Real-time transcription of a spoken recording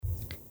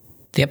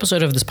The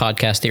episode of this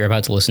podcast that you're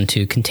about to listen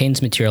to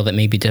contains material that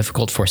may be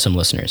difficult for some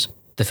listeners.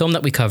 The film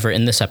that we cover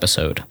in this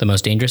episode, The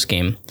Most Dangerous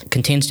Game,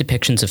 contains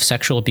depictions of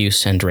sexual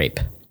abuse and rape.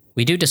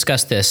 We do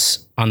discuss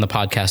this on the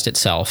podcast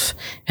itself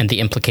and the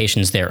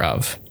implications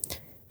thereof.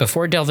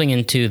 Before delving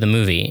into the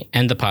movie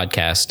and the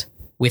podcast,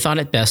 we thought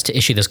it best to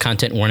issue this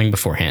content warning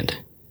beforehand.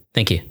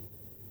 Thank you.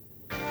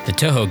 The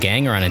Toho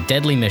gang are on a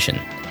deadly mission.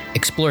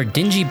 Explore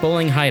dingy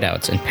bowling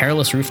hideouts and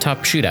perilous rooftop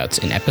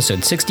shootouts in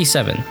episode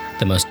 67,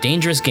 The Most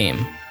Dangerous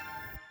Game.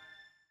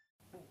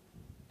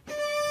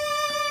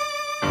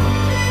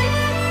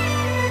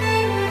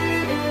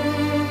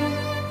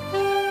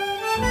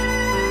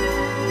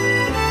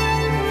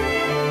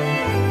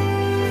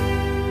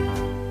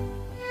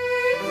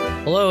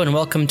 Hello and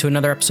welcome to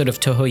another episode of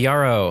Toho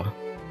Yaro,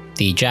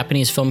 the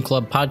Japanese film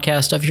club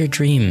podcast of your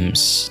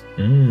dreams.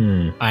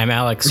 I'm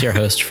Alex, your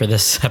host for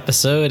this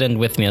episode, and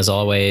with me as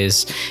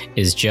always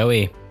is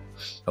Joey.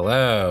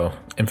 Hello,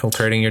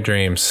 infiltrating your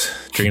dreams,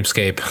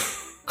 dreamscape.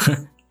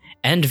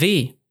 And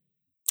V.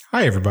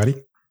 Hi, everybody.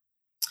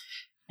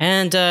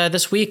 And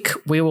this week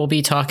we will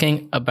be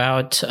talking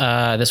about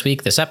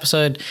this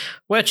episode,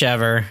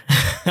 whichever,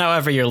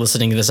 however you're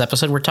listening to this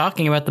episode, we're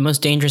talking about The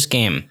Most Dangerous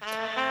Game.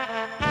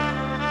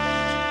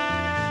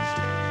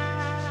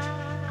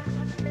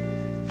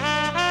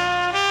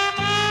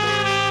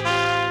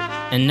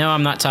 And no,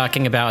 I'm not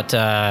talking about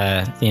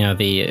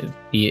the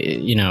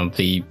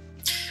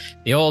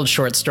old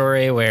short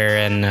story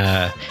wherein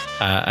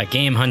a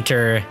game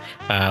hunter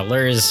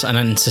lures an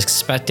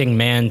unsuspecting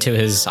man to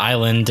his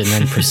island and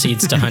then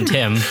proceeds to hunt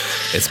him.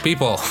 It's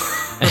people.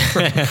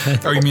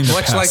 Oh, you mean the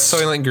much pest. like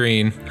Soylent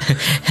Green?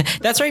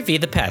 That's right, V,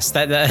 the pest.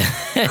 That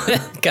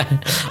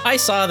God, I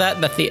saw that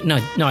in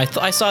the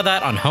I saw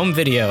that on home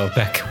video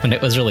back when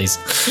it was released.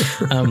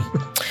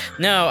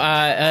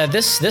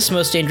 This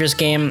Most Dangerous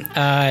Game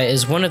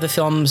is one of the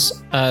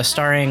films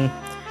starring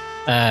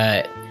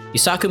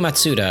Yusaku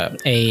Matsuda,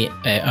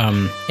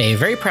 a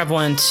very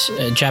prevalent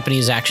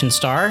Japanese action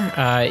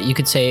star. You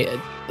could say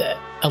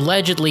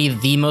allegedly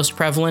the most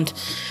prevalent,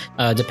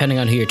 depending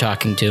on who you're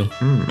talking to.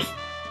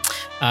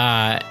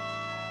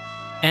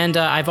 And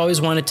I've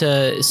always wanted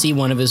to see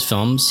one of his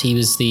films. He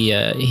was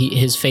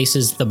his face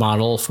is the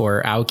model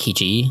for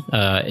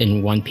Aokiji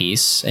in One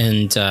Piece,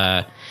 and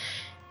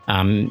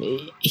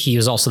he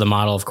was also the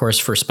model, of course,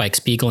 for Spike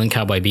Spiegel in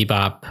Cowboy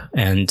Bebop,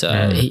 and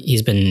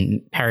he's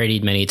been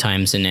parodied many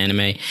times in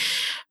anime.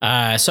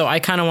 So I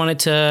kind of wanted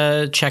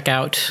to check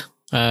out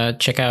a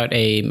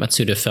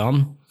Matsuda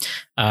film.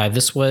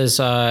 This was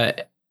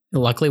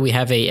luckily we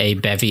have a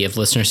bevy of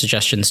listener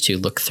suggestions to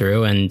look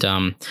through, and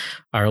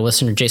our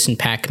listener Jason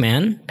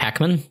Pacman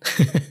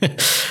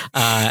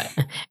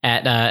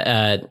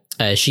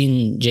at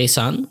Shin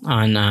Jason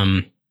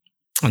on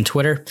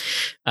Twitter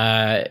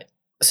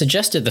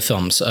suggested the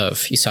films of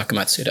Yusaku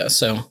Matsuda.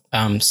 So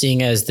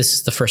seeing as this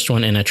is the first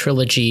one in a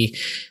trilogy,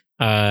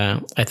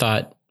 I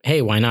thought,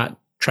 hey, why not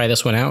try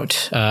this one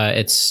out?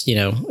 It's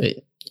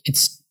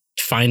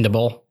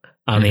findable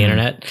on the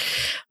internet.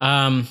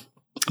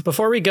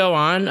 Before we go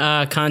on,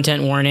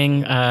 content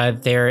warning,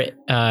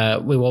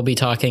 we will be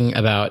talking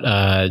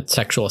about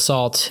sexual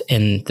assault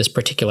in this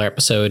particular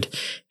episode,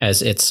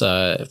 as it's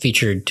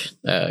featured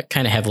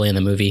kind of heavily in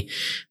the movie.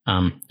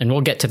 And we'll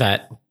get to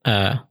that.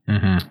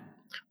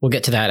 We'll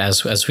get to that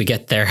as we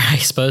get there, I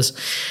suppose.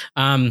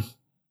 But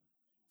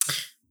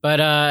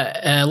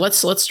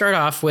let's start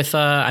off with,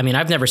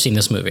 I've never seen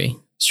this movie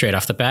straight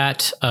off the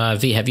bat.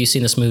 V, have you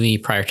seen this movie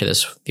prior to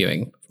this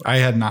viewing? I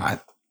had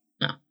not.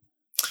 No.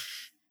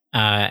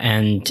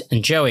 And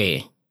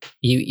Joey,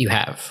 you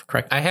have,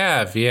 correct? I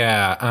have,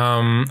 yeah.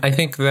 I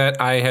think that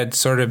I had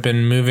sort of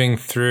been moving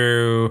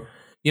through,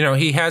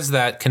 he has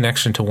that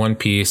connection to One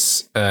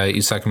Piece,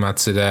 Yusaku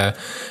Matsuda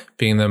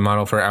being the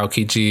model for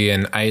Aokiji,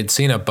 and I had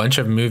seen a bunch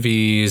of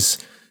movies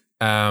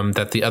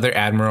that the other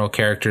Admiral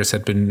characters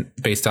had been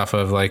based off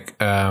of, like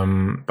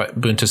Bunta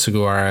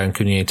Sugawara and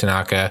Kunie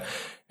Tanaka.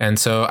 And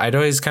so I'd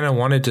always kind of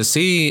wanted to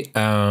see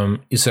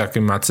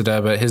Yusaku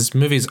Matsuda, but his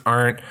movies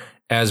aren't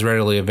as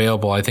readily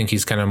available. I think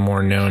he's kind of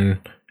more known,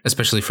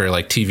 especially for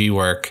like TV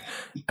work,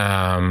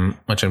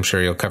 which I'm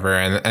sure you'll cover.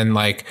 And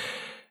like,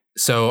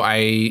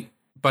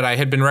 but I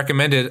had been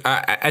recommended,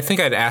 I think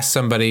I'd asked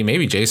somebody,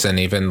 maybe Jason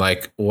even,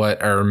 like,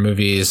 what are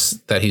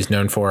movies that he's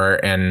known for?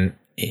 And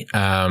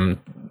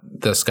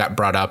this got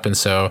brought up. And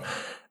so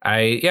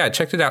I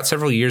checked it out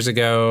several years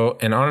ago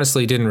and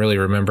honestly didn't really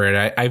remember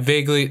it. I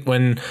vaguely,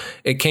 when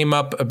it came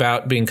up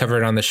about being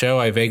covered on the show,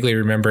 I vaguely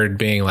remembered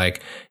being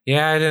like,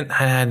 I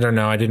don't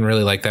know. I didn't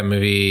really like that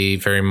movie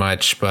very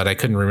much, but I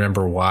couldn't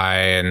remember why.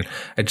 And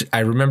I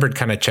remembered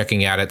kind of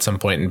checking out at some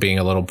point and being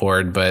a little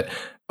bored, but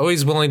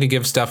always willing to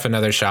give stuff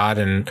another shot.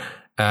 And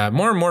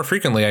more and more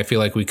frequently, I feel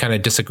like we kind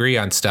of disagree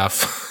on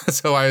stuff.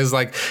 So I was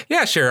like,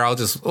 yeah, sure.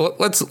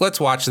 Let's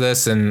watch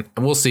this and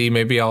we'll see.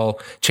 Maybe I'll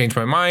change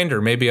my mind,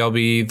 or maybe I'll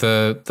be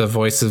the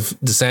voice of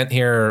dissent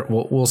here.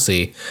 We'll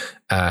see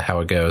how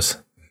it goes.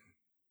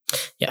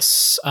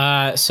 Yes.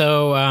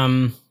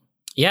 So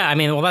Yeah, I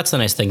mean, well, that's the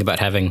nice thing about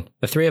having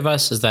the three of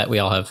us is that we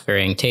all have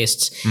varying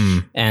tastes.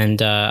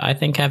 And I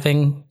think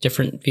having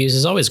different views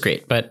is always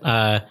great. But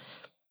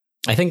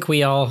I think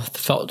we all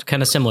felt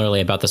kind of similarly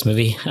about this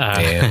movie.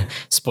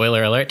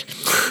 Spoiler alert.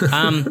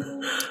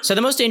 So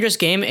The Most Dangerous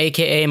Game,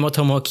 a.k.a.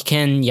 Mottomo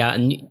Kiken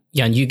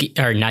Yuugi,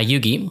 or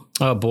Yuugi.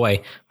 Oh,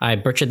 boy. I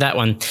butchered that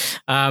one.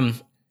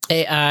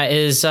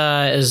 Is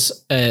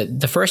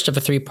the first of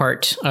a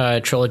three-part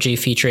trilogy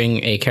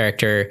featuring a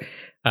character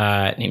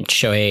named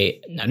Shohei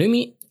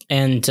Narumi,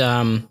 and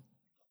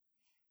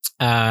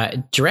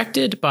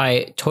directed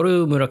by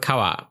Toru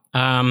Murakawa.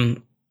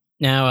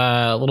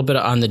 Now, a little bit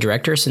on the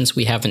director, since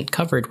we haven't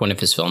covered one of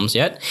his films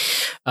yet.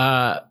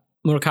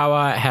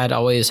 Murakawa had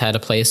always had a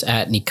place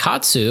at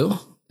Nikatsu,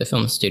 the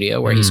film studio,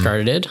 where he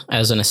started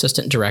as an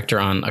assistant director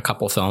on a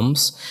couple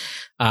films.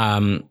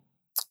 He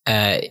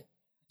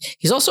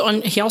also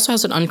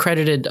has an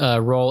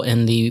uncredited role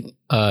in the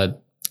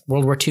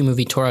World War II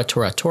movie Tora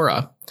Tora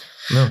Tora.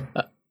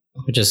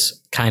 Which is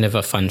kind of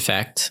a fun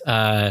fact.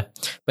 But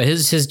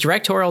his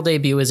directorial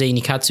debut was a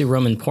Nikatsu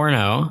Roman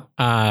porno,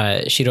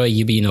 Shiroi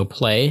Yubi no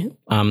Play,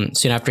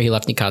 soon after he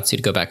left Nikatsu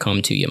to go back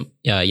home to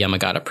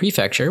Yamagata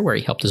Prefecture, where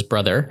he helped his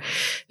brother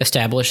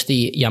establish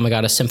the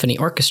Yamagata Symphony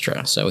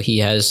Orchestra. So he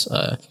has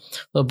a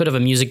little bit of a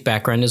music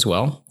background as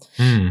well.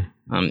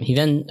 He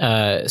then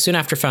soon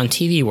after found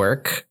TV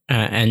work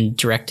and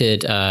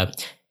directed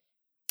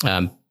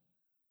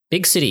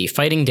Big City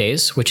Fighting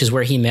Days, which is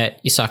where he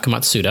met Yusaku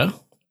Matsuda,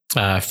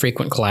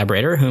 frequent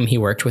collaborator whom he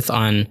worked with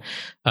on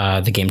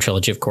the game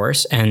trilogy, of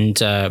course, and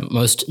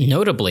most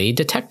notably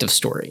Detective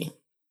Story,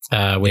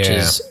 which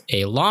is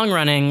a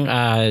long-running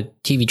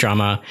TV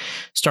drama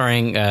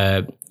starring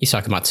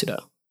Yusaku Matsuda,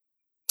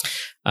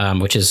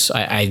 which is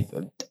I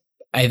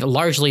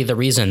largely the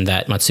reason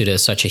that Matsuda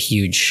is such a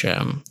huge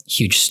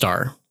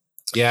star.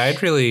 Yeah,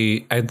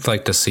 I'd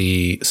like to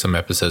see some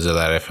episodes of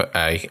that if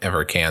I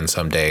ever can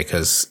someday,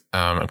 because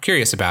I'm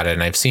curious about it,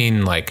 and I've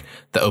seen like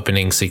the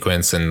opening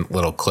sequence and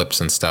little clips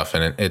and stuff,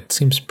 and it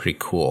seems pretty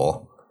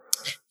cool.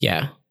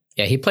 Yeah,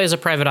 he plays a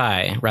private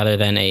eye rather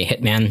than a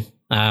hitman,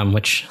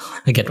 which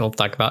again we'll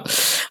talk about.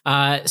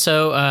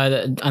 So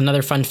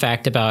another fun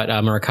fact about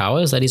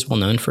Murakawa is that he's well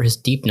known for his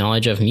deep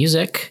knowledge of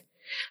music,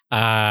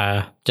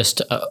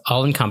 just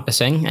all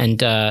encompassing,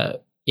 and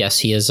yes,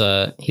 he's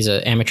an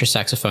amateur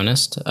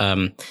saxophonist,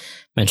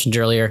 mentioned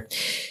earlier,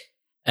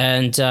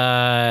 and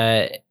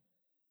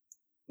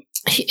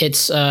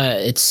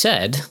it's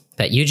said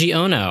that Yuji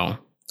Ono,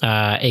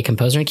 a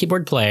composer and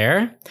keyboard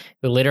player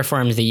who later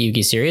formed the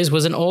Yuugi series,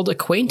 was an old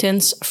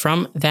acquaintance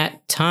from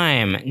that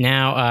time.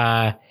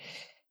 Now,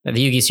 the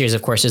Yuugi series,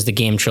 of course, is the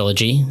game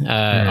trilogy.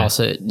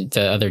 Also,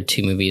 the other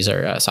two movies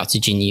are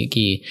Satsujin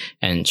Yuugi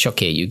and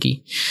Shokkei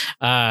Yuugi.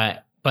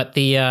 But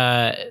the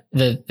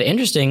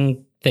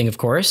interesting thing, of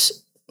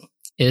course,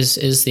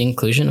 is the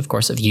inclusion, of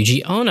course, of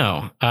Yuji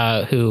Ono,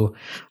 who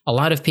a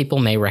lot of people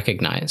may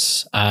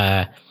recognize.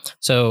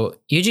 So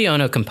Yuji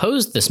Ono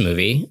composed this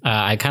movie.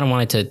 I kind of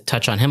wanted to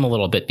touch on him a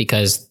little bit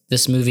because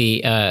this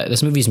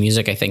movie's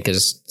music, I think,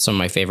 is some of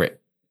my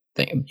favorite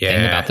thing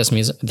about this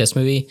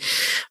movie.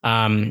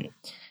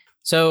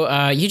 So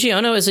Yuji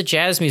Ono is a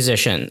jazz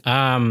musician,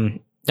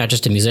 not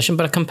just a musician,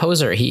 but a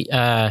composer. He's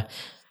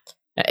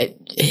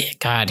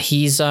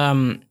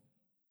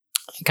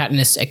gotten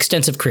this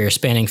extensive career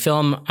spanning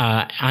film,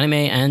 anime,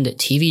 and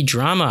TV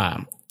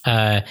drama.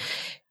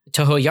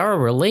 Toho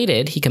Yaro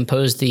related, he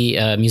composed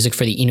the music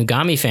for the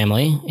Inugami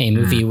Family, a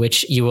movie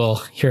which you will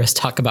hear us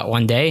talk about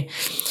one day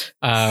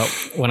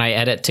when I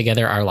edit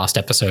together our lost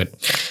episode.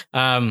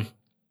 But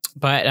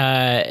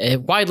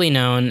widely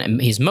known,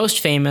 he's most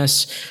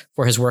famous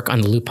for his work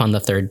on the Lupin the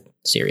Third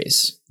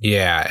series.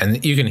 Yeah,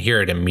 and you can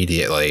hear it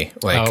immediately.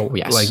 Like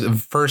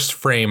the first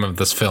frame of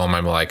this film,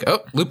 I'm like, oh,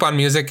 Lupin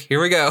music, here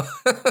we go.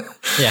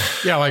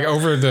 Yeah, like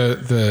over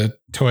the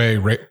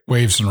Toei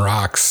Waves and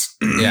Rocks.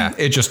 Yeah,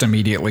 it just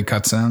immediately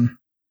cuts in.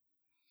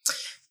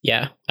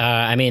 Yeah,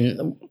 I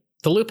mean,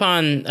 the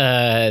Lupin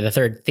the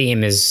Third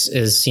theme is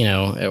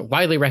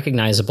widely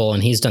recognizable,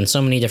 and he's done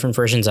so many different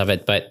versions of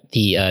it. But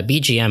the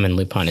BGM in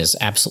Lupin is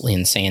absolutely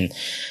insane.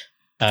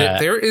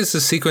 There is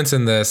a sequence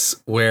in this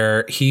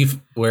where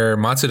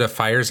Matsuda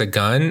fires a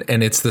gun,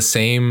 and it's the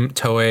same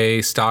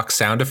Toei stock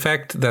sound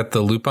effect that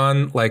the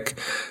Lupin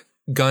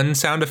gun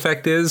sound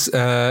effect is,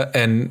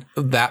 and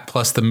that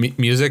plus the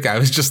music. I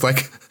was just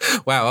like,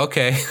 wow,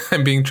 okay,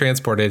 I'm being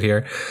transported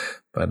here.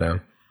 But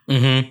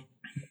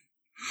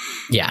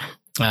yeah.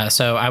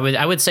 So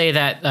I would say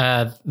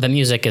that the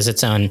music is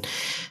its own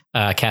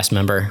cast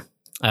member.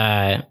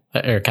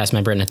 Or cast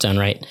member in its own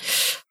right.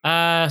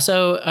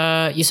 So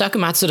Yusaku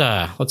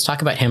Matsuda, let's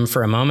talk about him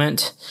for a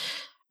moment.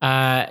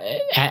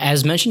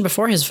 As mentioned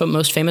before, his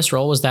most famous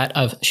role was that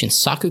of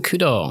Shinsaku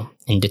Kudo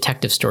in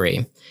Detective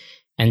Story.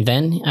 And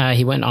then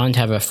he went on to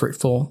have a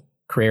fruitful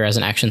career as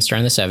an action star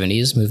in the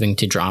 70s, moving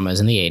to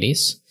dramas in the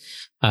 80s.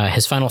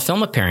 His final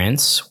film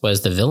appearance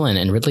was the villain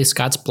in Ridley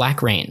Scott's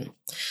Black Rain,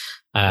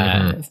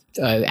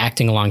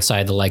 acting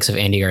alongside the likes of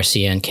Andy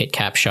Garcia and Kate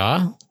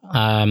Capshaw.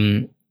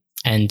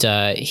 And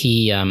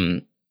he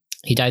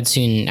He died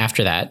soon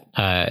after that.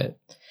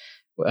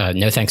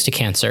 No thanks to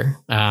cancer.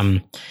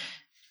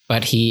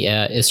 But he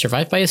is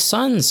survived by his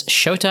sons,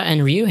 Shota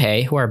and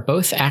Ryuhei, who are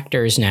both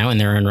actors now in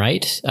their own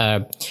right.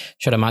 Shota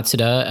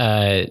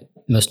Matsuda,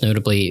 most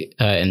notably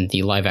in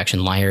the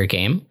live-action Liar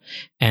game.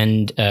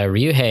 And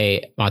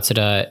Ryuhei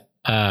Matsuda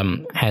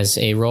has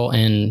a role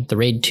in The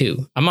Raid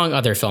 2, among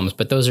other films,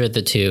 but those are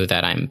the two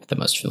that I'm the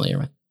most familiar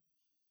with.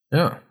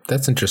 Oh,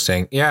 that's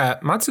interesting. Yeah,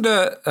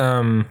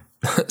 Matsuda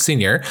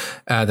Senior,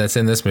 that's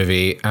in this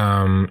movie,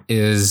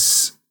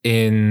 is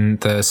in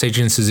the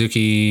Seijun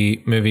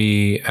Suzuki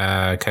movie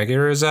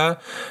Kageruza,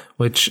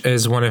 which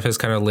is one of his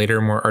kind of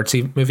later, more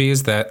artsy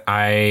movies that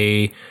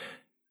I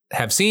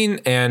have seen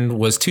and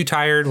was too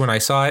tired when I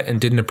saw it and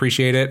didn't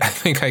appreciate it. I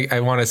think I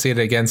want to see it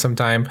again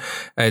sometime.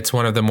 It's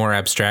one of the more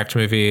abstract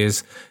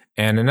movies.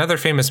 And another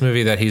famous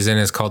movie that he's in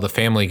is called The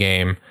Family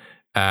Game,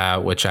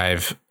 which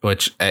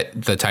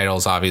the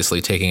title's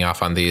obviously taking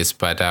off on these,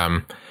 but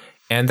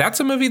and that's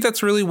a movie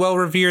that's really well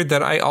revered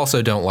that I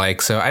also don't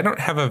like. So I don't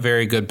have a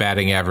very good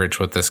batting average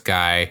with this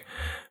guy,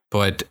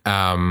 but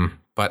I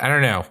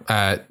don't know.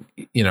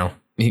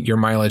 Your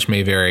mileage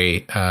may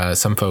vary.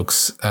 Some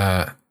folks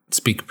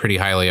speak pretty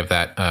highly of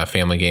that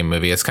Family Game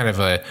movie. It's kind of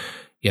a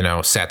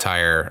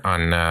satire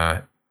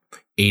on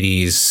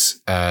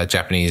 80s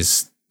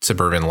Japanese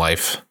suburban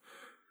life.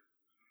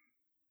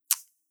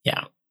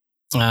 Yeah.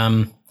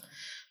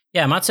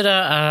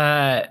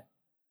 Matsuda.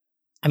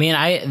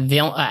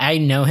 I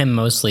know him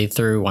mostly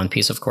through One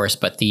Piece, of course,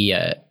 but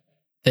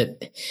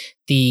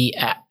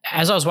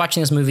as I was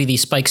watching this movie, the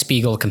Spike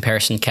Spiegel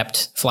comparison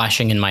kept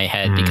flashing in my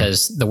head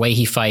because the way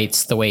he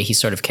fights, the way he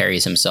sort of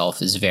carries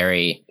himself is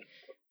very,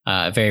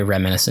 very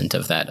reminiscent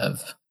of that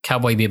of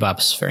Cowboy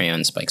Bebop's very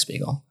own Spike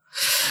Spiegel.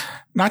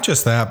 Not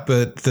just that,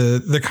 but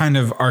the kind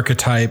of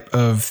archetype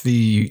of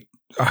the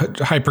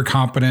hyper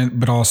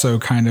competent, but also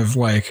kind of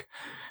like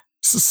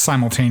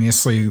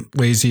simultaneously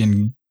lazy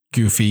and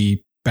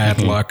goofy,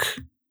 bad luck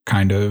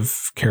kind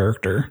of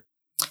character.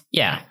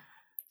 Yeah.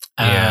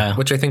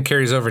 Which I think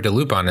carries over to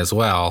Lupin as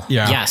well.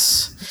 Yeah.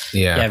 Yes.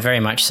 Yeah. Yeah,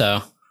 very much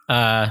so.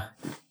 There's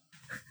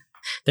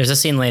a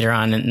scene later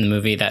on in the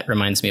movie that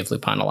reminds me of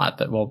Lupin a lot,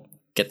 but we'll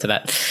get to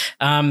that.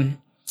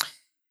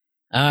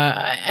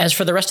 As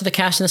for the rest of the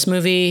cast in this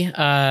movie,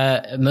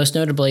 most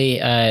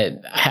notably,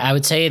 I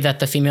would say that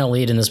the female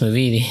lead in this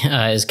movie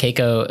is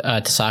Keiko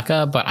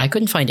Tasaka, but I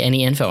couldn't find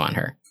any info on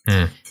her.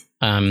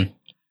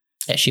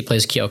 She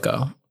plays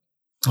Kyoko.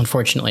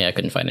 Unfortunately, I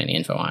couldn't find any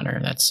info on her.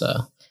 That's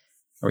a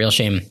real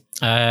shame.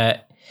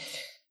 The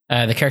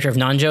character of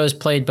Nanjo is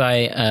played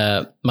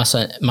by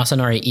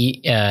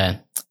Masanori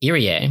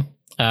Irie,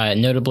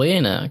 notably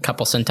in a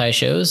couple Sentai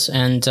shows,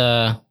 and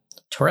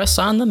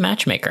Tora-san the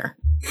Matchmaker.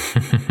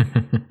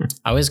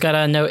 I always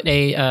gotta note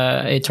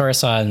a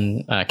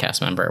Tora-san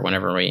cast member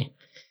whenever we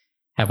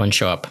have one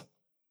show up.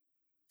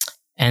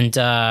 And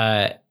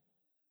Asao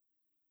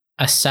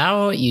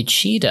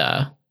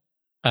Uchida,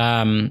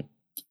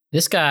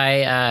 this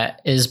guy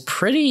he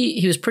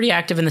was pretty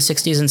active in the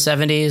 60s and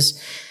 70s.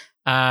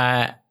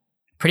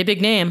 Pretty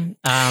big name.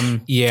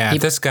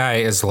 This guy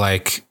is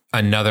like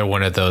another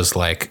one of those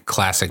like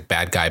classic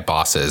bad guy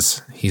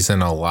bosses. He's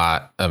in a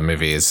lot of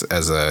movies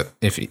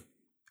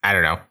I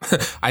don't know.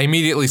 I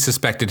immediately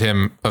suspected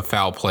him of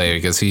foul play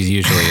because he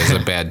usually is a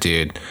bad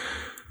dude.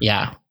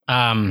 Yeah.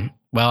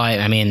 Well,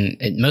 I mean,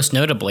 most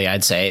notably,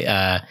 I'd say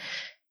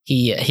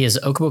he is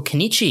Okubo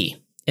Kenichi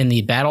in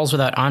the Battles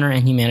Without Honor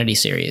and Humanity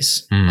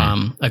series.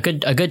 A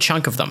good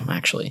chunk of them,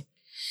 actually.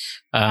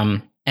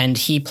 And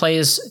he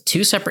plays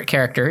two separate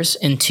characters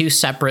in two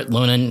separate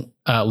Lone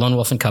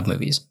Wolf and Cub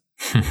movies.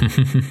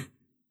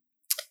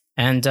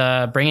 And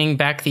bringing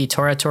back the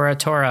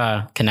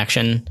Tora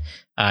connection,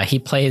 he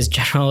plays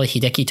General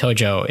Hideki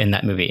Tojo in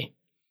that movie.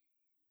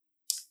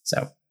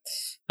 So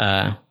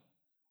he's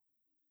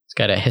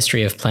got a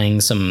history of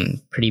playing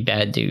some pretty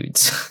bad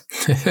dudes,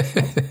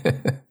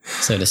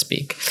 so to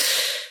speak.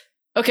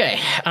 Okay.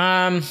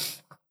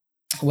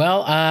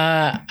 Well,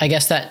 I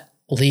guess that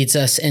leads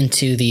us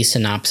into the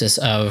synopsis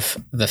of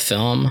the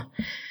film.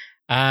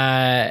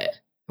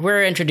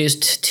 We're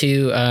introduced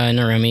to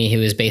Narumi,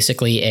 who is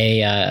basically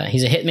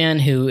he's a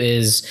hitman who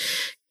is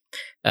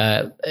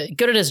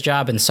good at his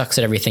job and sucks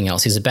at everything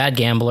else. He's a bad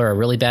gambler, a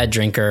really bad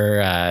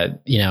drinker,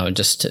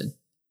 just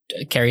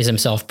carries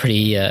himself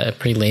pretty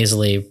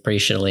lazily, pretty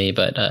shittily,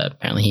 but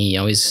apparently he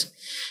always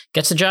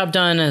gets the job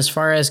done as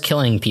far as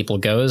killing people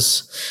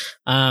goes.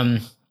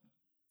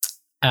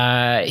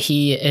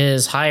 He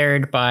is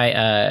hired by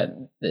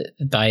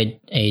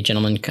a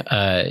gentleman.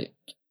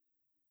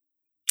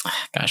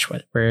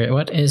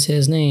 What is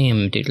his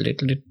name?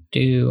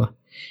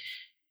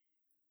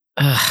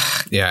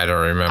 Yeah, I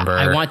don't remember.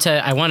 I want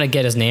to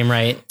get his name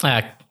right.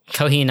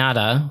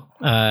 Kohinada.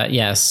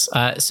 Yes.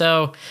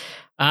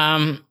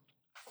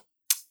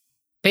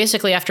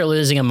 Basically, after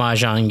losing a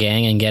mahjong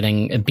gang and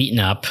getting beaten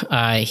up,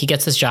 he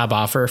gets this job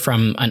offer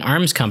from an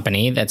arms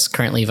company that's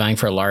currently vying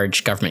for a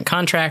large government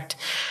contract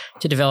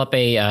to develop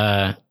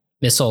a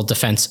missile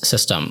defense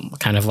system,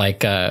 kind of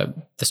like the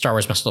Star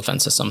Wars missile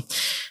defense system.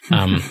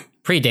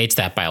 predates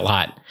that by a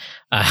lot.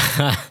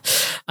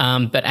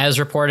 But as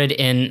reported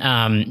in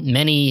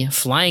many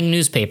flying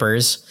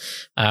newspapers,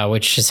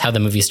 which is how the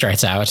movie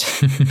starts out,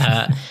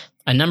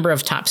 a number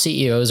of top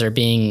CEOs are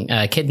being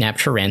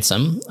kidnapped for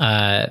ransom,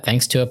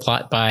 thanks to a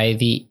plot by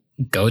the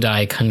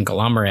Godai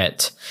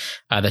conglomerate.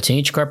 The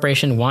Tunichi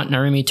Corporation want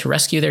Narumi to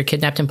rescue their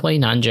kidnapped employee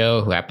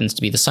Nanjo, who happens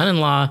to be the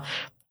son-in-law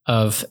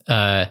of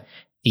the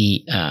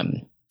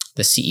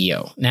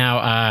CEO.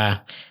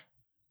 Now,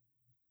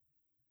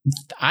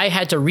 I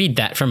had to read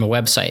that from a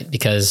website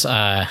because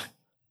I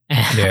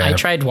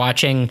tried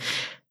watching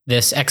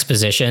this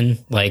exposition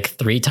like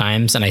 3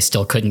 times and I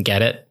still couldn't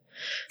get it.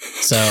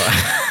 So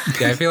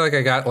yeah, I feel like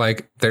I got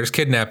like, there's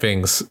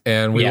kidnappings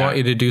and we want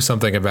you to do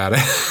something about it.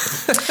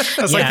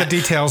 It's like the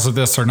details of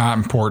this are not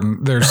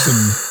important. There's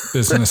some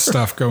business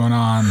stuff going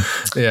on.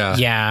 Yeah.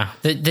 Yeah.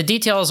 The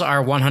details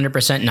are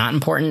 100% not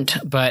important,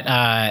 but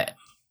I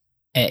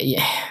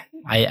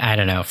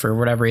don't know, for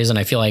whatever reason,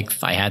 I feel like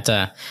I had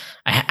to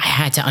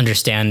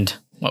understand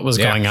what was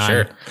going on.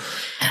 Sure.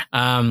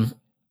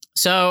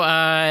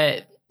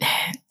 So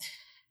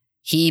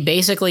he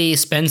basically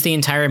spends the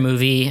entire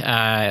movie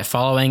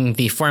following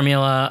the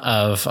formula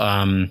of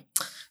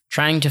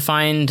trying to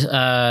find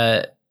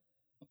the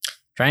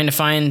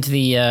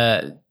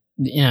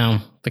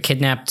the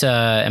kidnapped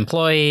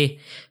employee.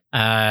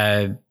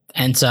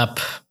 Ends up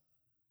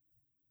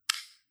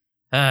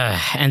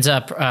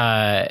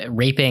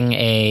raping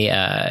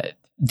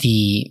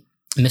the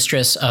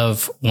mistress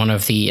of one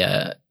of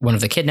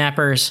the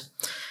kidnappers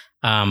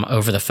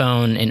over the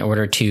phone in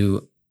order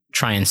to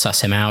try and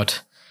suss him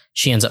out.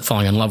 She ends up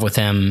falling in love with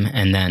him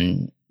and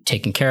then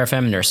taking care of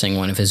him, nursing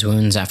one of his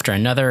wounds after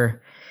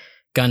another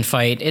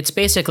gunfight. It's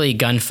basically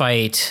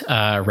gunfight,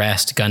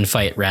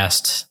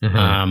 rest,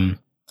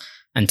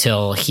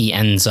 until he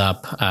ends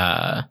up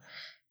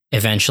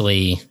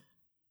eventually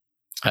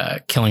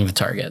killing the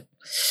target.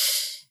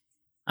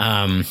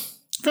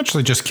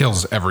 Eventually just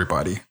kills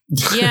everybody.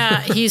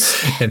 Yeah,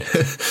 and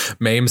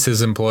maims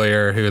his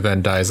employer, who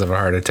then dies of a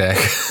heart attack.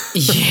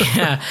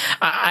 Yeah,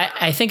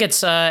 I think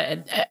it's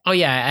and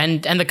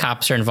the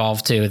cops are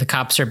involved too. The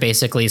cops are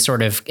basically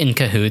sort of in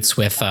cahoots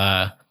with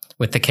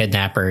the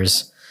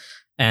kidnappers,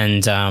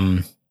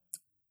 and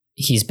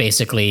he's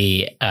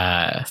basically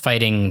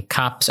fighting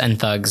cops and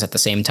thugs at the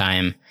same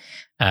time.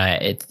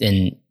 It's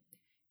in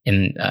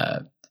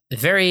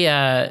very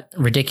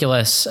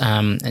ridiculous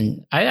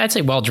and I'd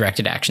say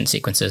well-directed action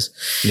sequences.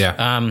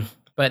 Yeah.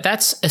 But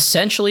that's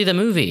essentially the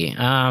movie.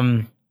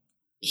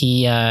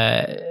 He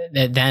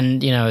then,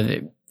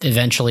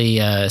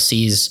 eventually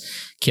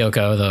sees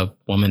Kyoko, the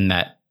woman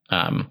that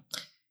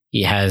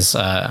he has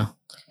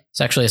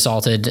sexually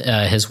assaulted,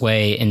 his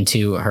way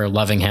into her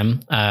loving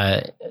him,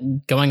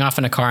 going off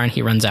in a car, and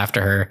he runs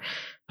after her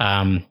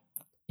in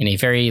a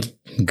very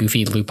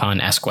goofy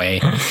Lupin-esque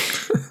way.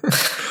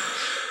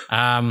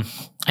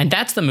 And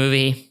that's the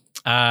movie.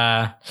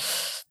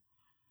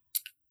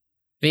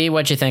 V,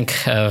 what'd you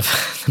think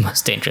of The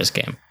Most Dangerous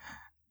Game?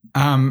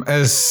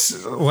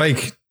 As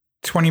like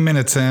 20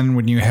 minutes in,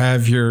 when you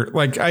have your,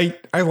 like, I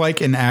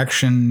like an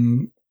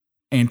action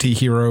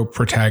anti-hero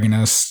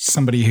protagonist,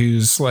 somebody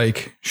who's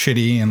like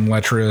shitty and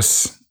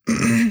lecherous,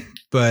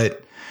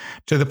 but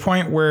to the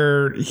point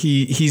where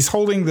he's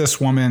holding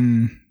this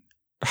woman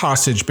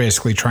hostage,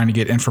 basically trying to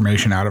get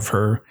information out of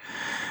her.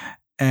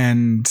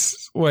 And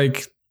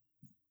like,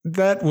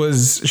 that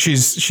was,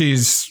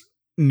 she's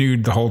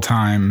nude the whole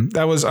time.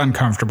 That was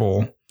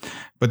uncomfortable.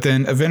 But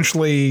then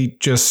eventually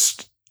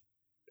just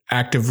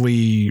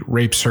actively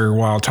rapes her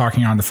while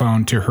talking on the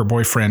phone to her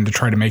boyfriend to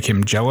try to make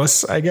him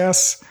jealous, I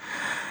guess,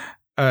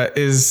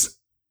 is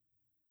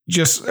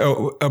just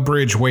a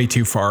bridge way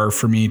too far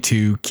for me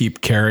to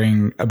keep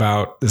caring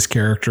about this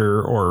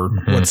character or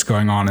what's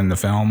going on in the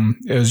film.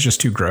 It was just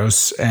too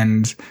gross.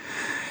 And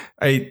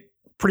I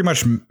pretty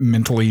much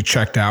mentally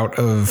checked out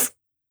of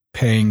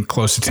paying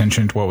close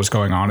attention to what was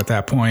going on at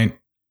that point.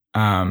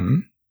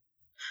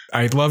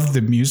 I loved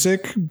the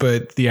music,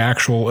 but the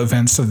actual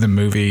events of the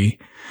movie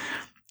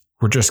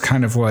were just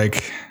kind of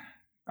like,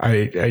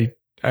 I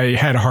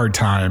had a hard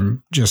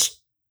time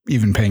just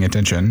even paying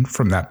attention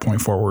from that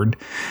point forward.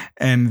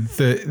 And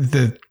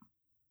the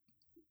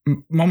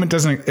moment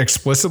doesn't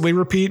explicitly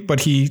repeat,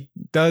 but he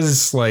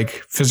does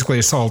like physically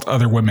assault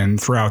other women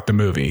throughout the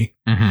movie.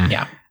 Mm-hmm.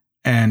 Yeah.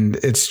 And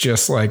it's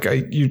just like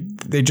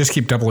they just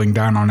keep doubling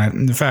down on it.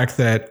 And the fact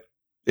that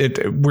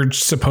we're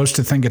supposed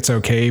to think it's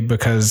okay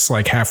because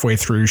like halfway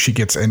through she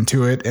gets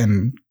into it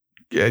and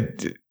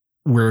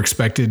we're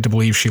expected to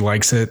believe she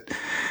likes it,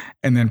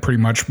 and then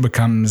pretty much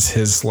becomes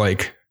his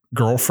like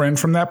girlfriend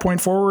from that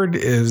point forward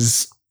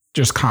is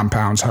just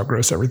compounds how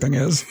gross everything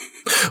is.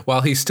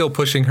 While he's still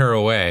pushing her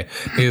away,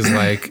 he's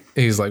like,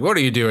 what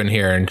are you doing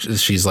here? And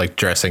she's like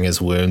dressing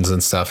his wounds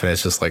and stuff. And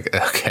it's just like,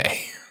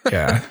 okay.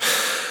 Yeah.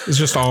 It's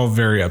just all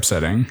very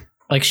upsetting.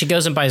 Like she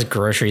goes and buys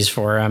groceries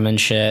for him and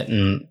shit.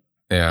 And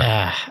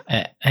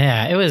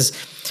it was,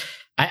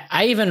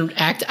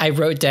 I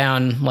wrote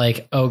down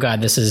like, oh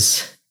God, this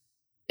is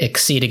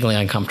exceedingly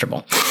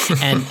uncomfortable.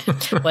 And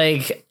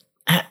like,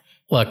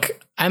 look,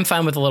 I'm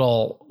fine with a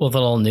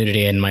little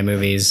nudity in my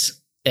movies.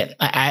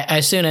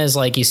 As soon as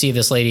like you see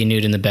this lady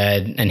nude in the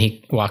bed and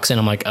he walks in,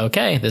 I'm like,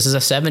 okay, this is a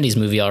 70s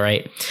movie, all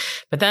right.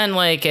 But then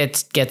like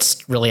it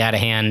gets really out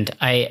of hand.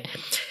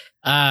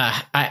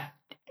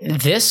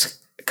 This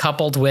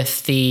coupled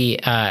with the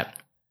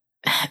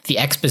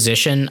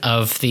exposition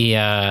of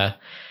the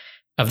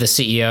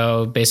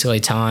CEO basically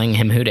telling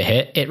him who to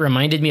hit, it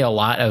reminded me a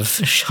lot of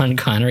Sean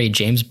Connery,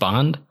 James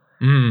Bond.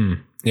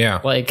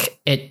 Yeah. Like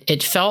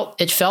it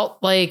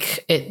felt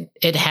like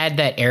it had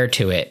that air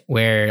to it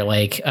where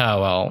like,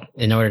 oh, well,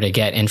 in order to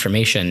get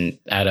information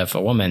out of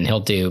a woman, he'll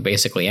do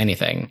basically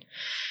anything,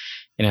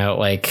 you know,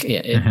 like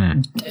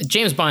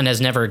James Bond has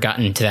never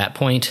gotten to that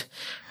point.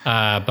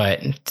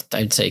 But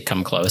I'd say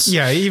come close.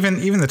 Yeah.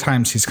 Even the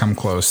times he's come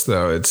close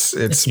though,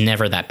 it's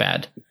never that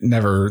bad.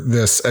 Never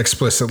this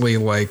explicitly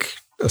like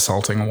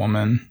assaulting a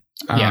woman.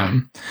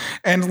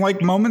 And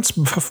like moments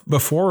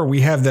before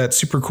we have that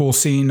super cool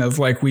scene of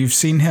like, we've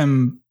seen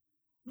him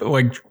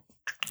like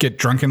get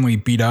drunkenly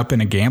beat up in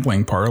a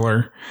gambling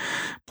parlor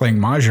playing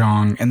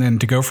mahjong. And then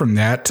to go from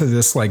that to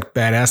this like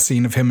badass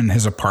scene of him in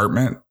his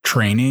apartment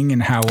training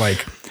and how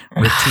like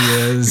ripped he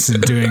is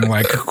and doing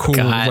like cool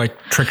like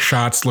trick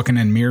shots, looking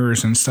in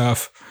mirrors and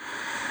stuff.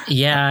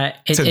 Yeah.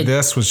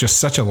 This was just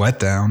such a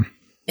letdown.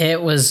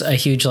 It was a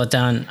huge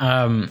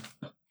letdown.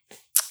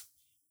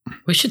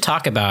 We should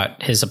talk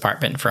about his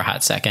apartment for a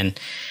hot second.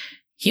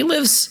 He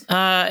lives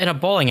in a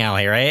bowling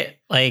alley, right?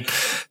 Like,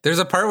 there's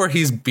a part where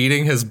he's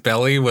beating his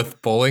belly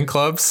with bowling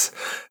clubs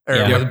or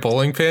with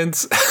bowling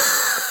pins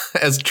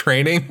as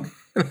training.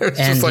 It's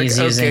and just like, he's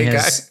using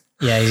guys.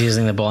 he's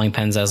using the bowling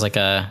pins as like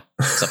a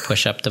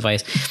push-up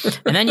device.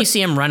 And then you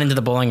see him run into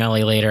the bowling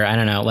alley later. I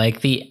don't know, like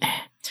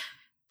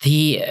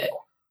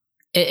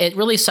it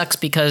really sucks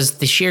because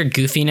the sheer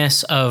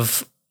goofiness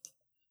of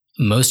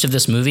most of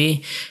this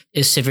movie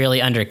is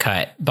severely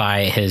undercut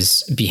by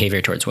his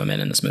behavior towards women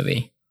in this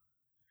movie.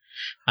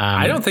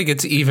 I don't think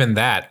it's even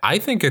that. I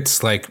think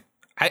it's like,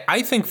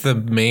 I think the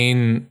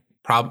main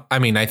problem, I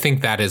mean, I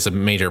think that is a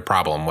major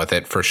problem with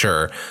it for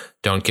sure.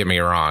 Don't get me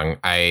wrong.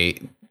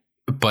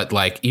 But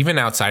like, even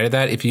outside of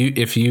that, if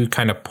you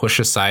kind of push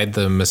aside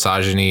the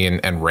misogyny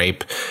and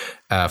rape,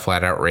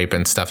 flat out rape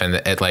and stuff, and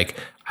it like,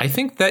 I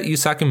think that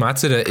Yusaki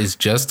Matsuda is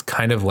just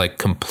kind of like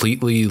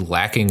completely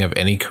lacking of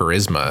any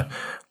charisma.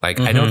 Like,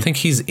 I don't think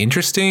he's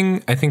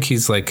interesting. I think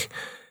he's like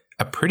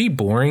a pretty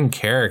boring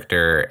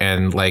character.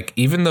 And like,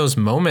 even those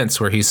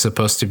moments where he's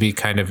supposed to be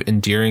kind of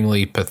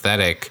endearingly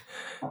pathetic,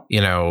 you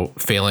know,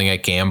 failing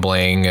at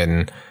gambling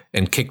and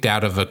kicked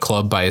out of a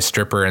club by a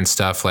stripper and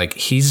stuff, like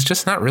he's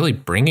just not really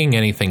bringing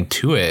anything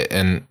to it.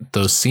 And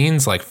those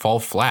scenes like fall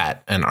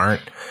flat and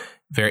aren't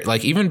very,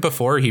 like, even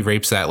before he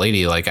rapes that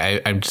lady, like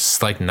I'm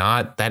just like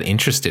not that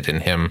interested in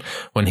him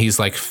when he's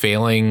like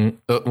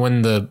failing,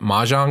 when the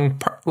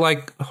mahjong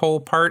like whole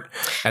part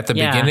at the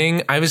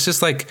beginning, I was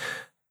just like,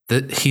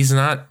 he's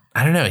not,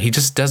 I don't know, he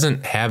just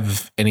doesn't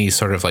have any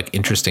sort of like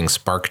interesting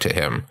spark to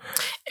him.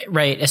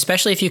 Right.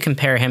 Especially if you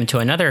compare him to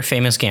another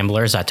famous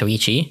gambler,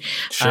 Zatoichi.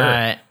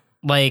 Sure.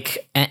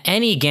 Like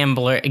any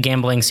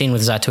gambling scene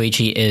with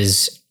Zatoichi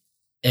is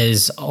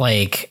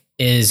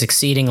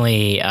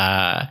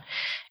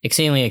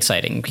exceedingly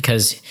exciting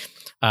because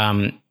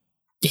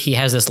he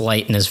has this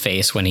light in his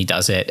face when he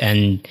does it,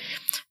 and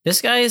this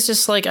guy is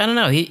just like, I don't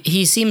know,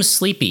 he seems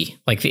sleepy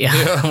like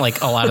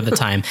like a lot of the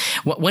time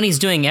when he's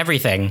doing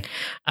everything,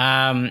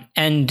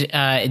 and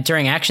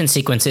during action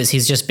sequences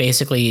he's just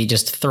basically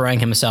just throwing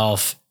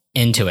himself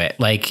into it.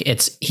 Like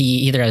he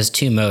either has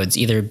two modes,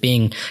 either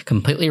being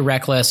completely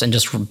reckless and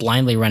just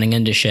blindly running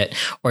into shit,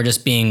 or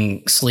just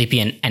being sleepy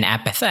and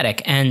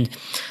apathetic. And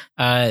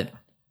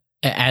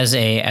as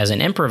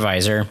an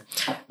improviser,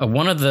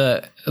 one of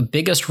the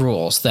biggest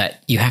rules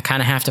that you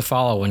kind of have to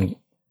follow when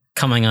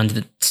coming onto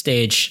the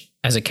stage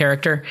as a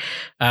character,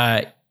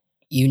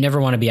 you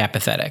never want to be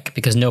apathetic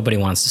because nobody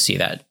wants to see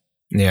that.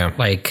 Yeah.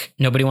 Like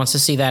nobody wants to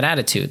see that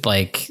attitude,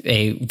 like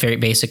a very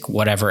basic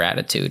whatever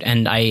attitude.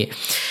 And I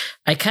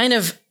kind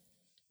of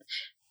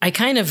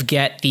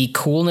get the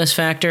coolness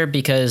factor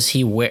because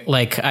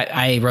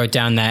I wrote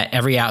down that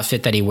every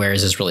outfit that he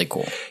wears is really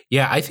cool.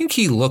 Yeah, I think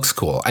he looks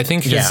cool. I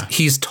think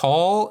he's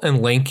tall and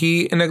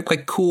lanky in a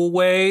like cool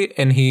way,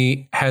 and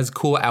he has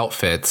cool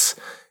outfits.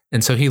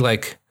 And so he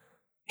like,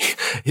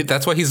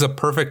 that's why he's a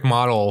perfect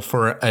model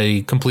for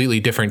a completely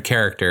different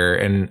character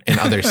in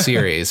other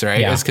series, right?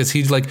 Yeah. It's because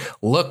he like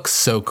looks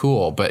so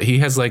cool, but he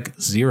has like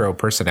zero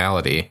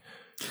personality.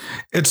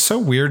 It's so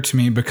weird to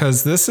me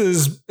because this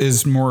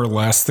is more or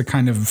less the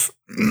kind of,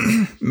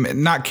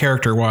 not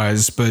character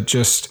wise, but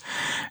just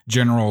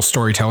general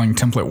storytelling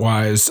template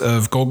wise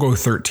of Golgo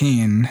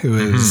 13, who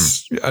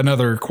is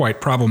another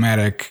quite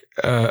problematic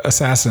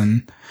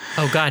assassin.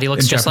 Oh God, he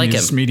looks just Japanese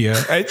like him. Media.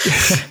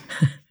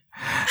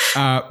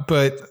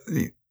 But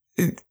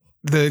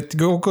the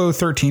Golgo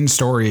 13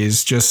 story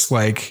is just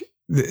like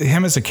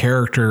him as a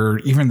character,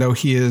 even though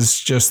he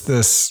is just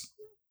this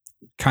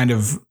kind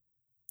of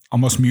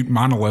almost mute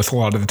monolith a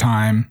lot of the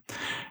time,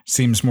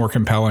 seems more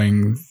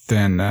compelling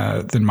than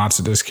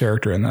Matsuda's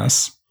character in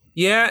this.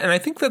 Yeah, and I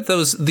think that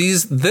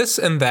this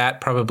and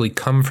that probably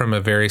come from a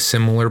very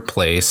similar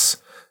place.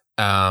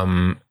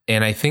 And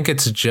I think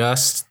it's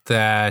just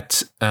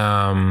that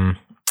I'm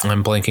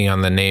blanking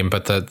on the name,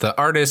 but the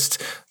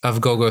artist of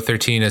Golgo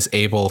 13 is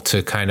able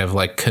to kind of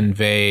like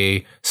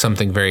convey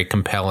something very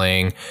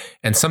compelling,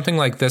 and something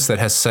like this that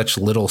has such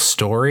little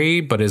story,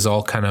 but is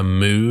all kind of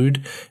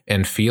mood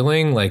and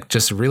feeling, like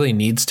just really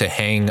needs to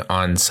hang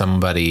on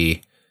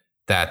somebody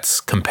that's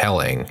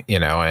compelling,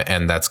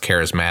 and that's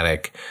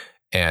charismatic.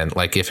 And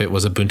like, if it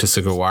was a Bunta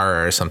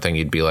Sugawara or something,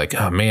 you'd be like,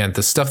 oh man,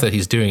 the stuff that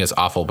he's doing is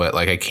awful, but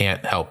like, I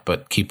can't help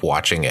but keep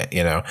watching it,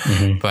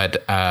 Mm-hmm.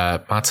 But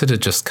Matsuda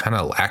just kind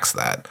of lacks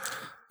that.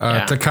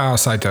 Takao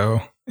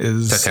Saito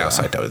is Takao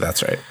Saito.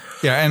 That's right.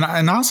 Yeah.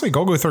 And honestly,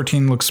 Golgo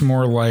 13 looks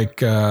more like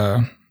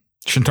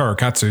Shintaro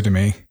Katsu to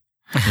me.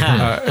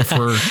 If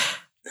we're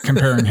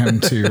comparing him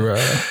to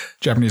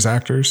Japanese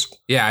actors.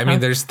 Yeah. I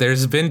mean,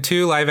 there's been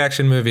 2 live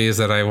action movies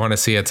that I want to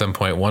see at some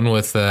point. One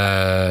with,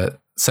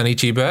 Sonny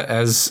Chiba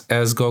as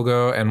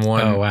Golgo, and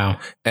one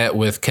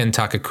with Ken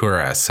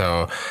Takakura.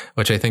 So,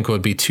 which I think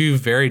would be 2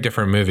 very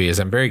different movies.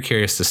 I'm very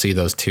curious to see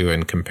those 2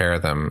 and compare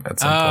them at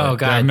some point. Oh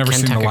god, I've never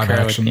Ken seen the live Takakura would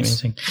be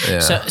actions. amazing. Yeah.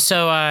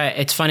 So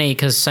it's funny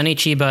because Sonny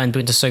Chiba and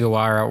Bunta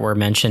Sugawara were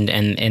mentioned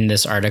in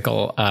this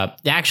article.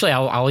 Actually,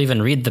 I'll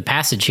even read the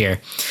passage here.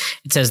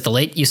 It says the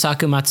late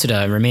Yusaku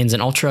Matsuda remains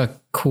an ultra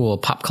cool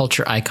pop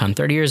culture icon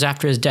 30 years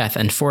after his death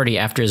and 40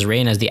 after his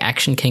reign as the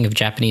action king of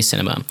Japanese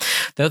cinema.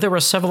 Though there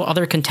were several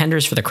other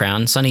contenders for the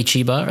crown, Sonny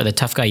Chiba or the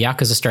tough guy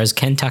Yakuza stars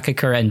Ken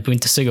Takakura and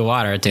Bunta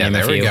Sugawara to name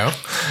a few. There we go.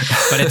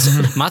 But it's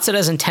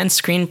Matsuda's intense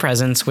screen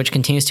presence which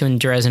continues to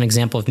endure as an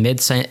example of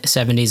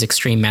mid-70s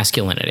extreme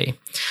masculinity.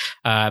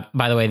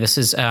 By the way, this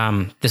is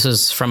from this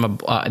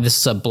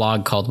is a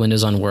blog called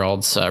Windows on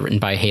Worlds written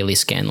by Haley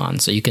Scanlon,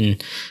 so you can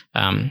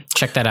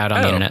check that out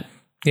on the internet.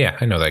 Yeah,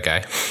 I know that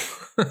guy.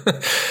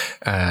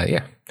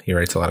 Yeah, he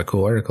writes a lot of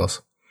cool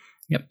articles.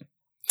 Yep.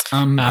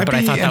 But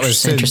I thought that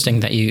was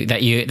interesting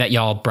that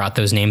y'all brought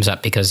those names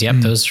up because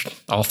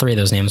all 3 of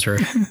those names were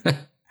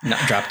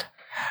not dropped.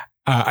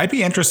 I'd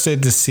be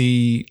interested to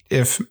see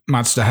if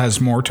Matsuda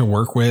has more to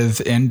work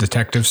with in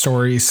detective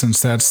stories,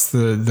 since that's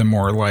the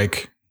more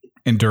like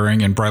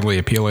enduring and broadly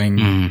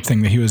appealing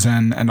thing that he was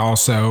in, and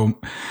also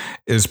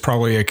is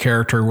probably a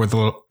character with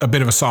a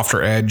bit of a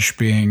softer edge,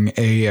 being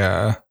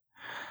a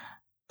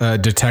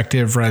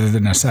detective rather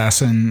than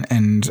assassin,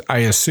 and I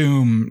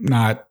assume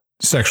not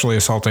sexually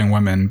assaulting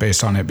women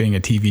based on it being a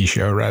TV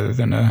show rather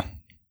than a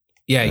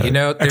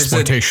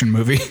exploitation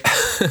movie.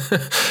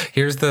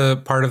 Here's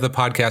the part of the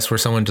podcast where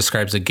someone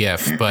describes a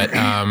GIF, but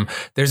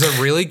there's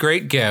a really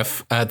great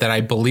GIF that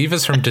I believe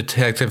is from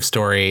Detective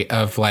Story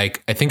of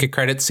like, I think a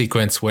credit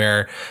sequence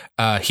where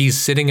he's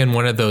sitting in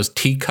one of those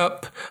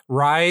teacup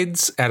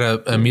rides at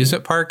a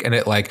amusement park, and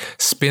it like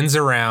spins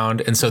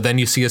around. And so then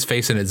you see his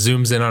face and it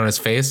zooms in on his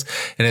face.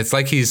 And it's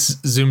like he's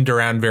zoomed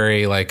around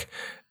very like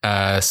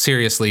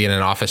seriously in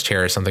an office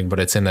chair or something, but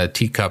it's in a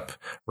teacup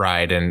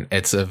ride. And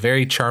it's a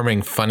very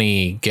charming,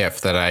 funny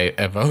GIF that I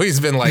have always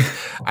been like,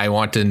 I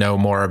want to know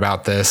more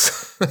about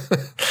this.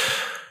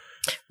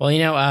 Well,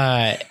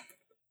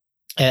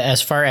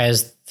 as far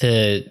as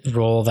the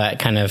role that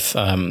kind of,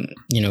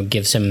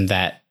 gives him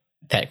that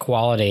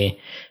quality,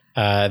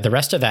 the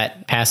rest of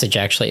that passage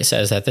actually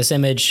says that this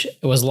image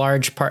was in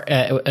large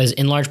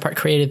part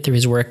created through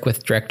his work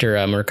with director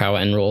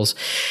Murakawa and roles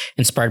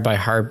inspired by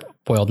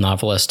hard-boiled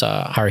novelist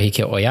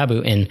Haruhiko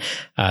Oyabu in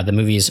the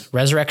movies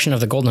Resurrection of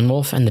the Golden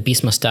Wolf and The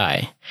Beast Must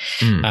Die.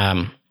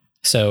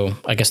 So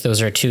I guess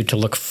those are 2 to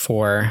look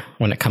for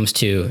when it comes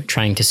to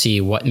trying to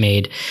see what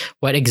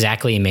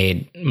exactly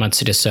made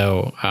Matsuda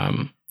so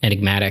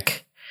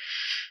enigmatic.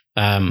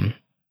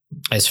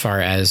 As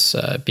far as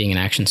being an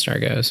action star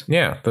goes.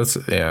 Yeah,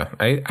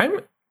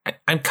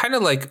 I'm kind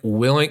of like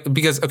willing,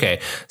 because, okay,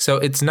 so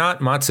it's not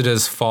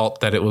Matsuda's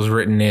fault that it was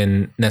written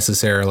in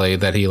necessarily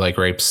that he like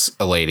rapes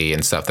a lady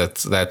and stuff.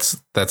 That's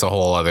a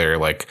whole other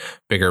like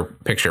bigger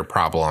picture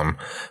problem.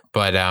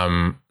 But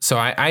so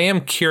I am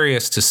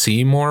curious to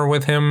see more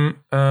with him.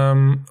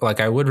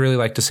 Like I would really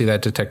like to see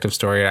that detective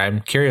story.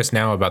 I'm curious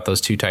now about those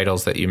 2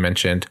 titles that you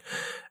mentioned.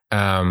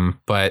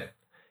 But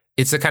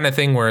it's the kind of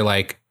thing where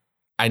like,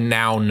 I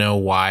now know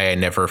why I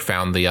never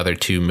found the other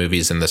 2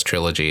 movies in this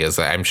trilogy, is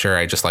that I'm sure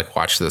I just like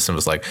watched this and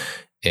was like,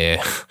 I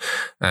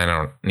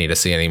don't need to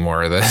see any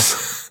more of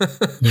this.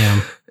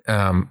 Yeah.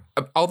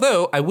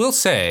 Although I will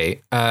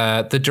say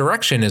the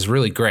direction is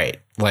really great.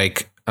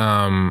 Like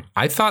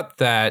I thought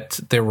that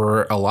there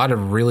were a lot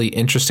of really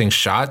interesting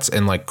shots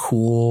and like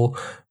cool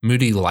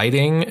moody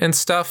lighting and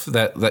stuff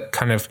that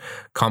kind of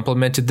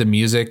complemented the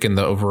music and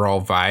the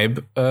overall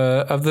vibe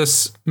of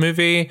this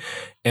movie.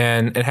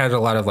 And it had a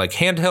lot of like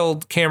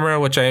handheld camera,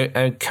 which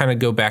I kind of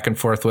go back and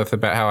forth with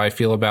about how I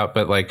feel about,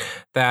 but like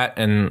that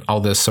and all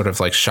this sort of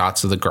like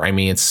shots of the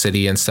grimy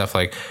city and stuff,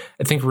 like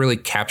I think really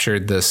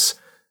captured this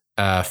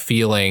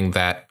feeling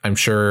that I'm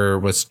sure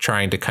was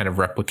trying to kind of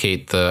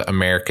replicate the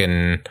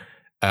American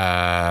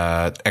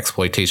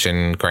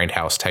exploitation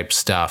grindhouse type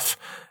stuff.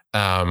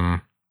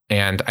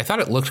 and I thought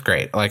it looked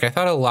great. Like I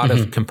thought a lot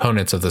of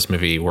components of this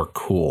movie were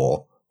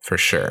cool for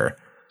sure.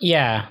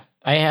 Yeah,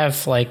 I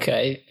have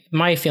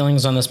my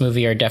feelings on this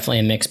movie are definitely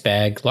a mixed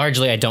bag.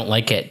 Largely, I don't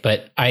like it,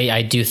 but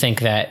I do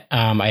think that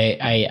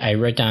I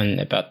wrote down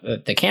about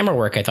the camera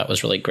work. I thought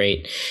was really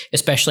great,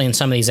 especially in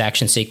some of these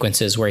action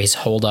sequences where he's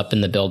holed up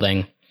in the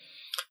building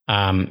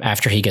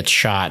after he gets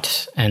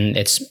shot, and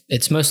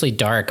it's mostly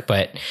dark,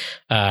 but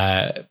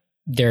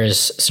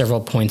there's several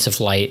points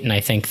of light, and I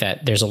think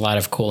that there's a lot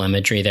of cool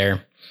imagery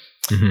there.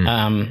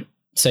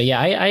 So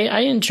yeah, I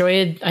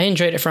enjoyed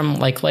it from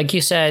like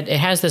you said, it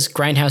has this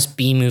grindhouse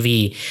B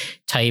movie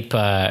type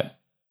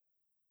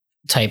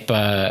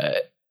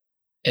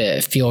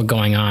feel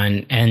going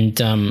on,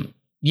 and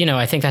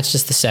I think that's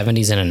just the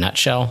 70s in a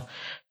nutshell,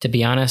 to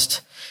be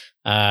honest.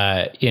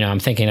 I'm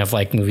thinking of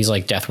like movies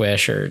like Death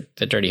Wish or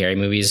the Dirty Harry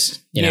movies,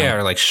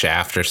 or like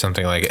Shaft or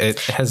something. Like it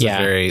has a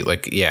very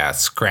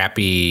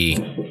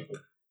scrappy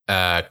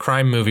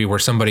crime movie where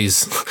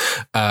somebody's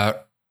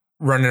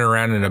running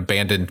around an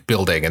abandoned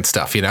building and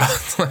stuff,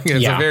 it's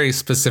a very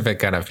specific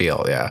kind of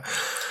feel. Yeah.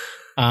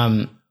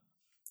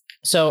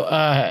 So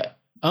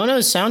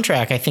Ono's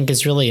soundtrack I think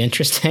is really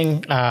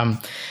interesting.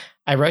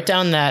 I wrote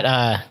down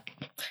that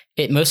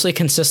it mostly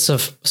consists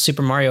of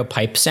Super Mario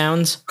pipe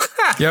sounds.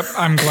 Yep.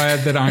 I'm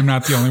glad that I'm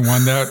not the only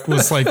one that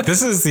was like,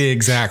 this is the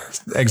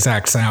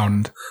exact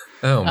sound.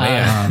 Oh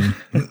man.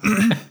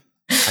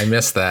 I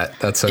missed that.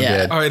 That's so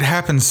good. Oh, it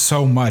happens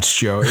so much,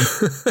 Joey.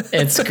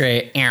 It's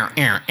great.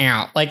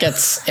 Like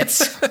it's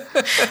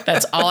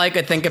that's all I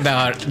could think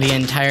about the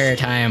entire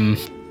time.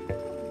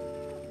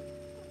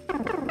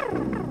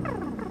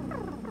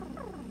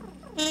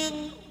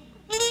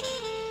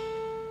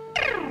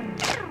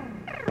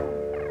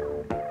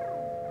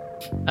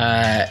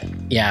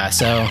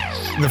 So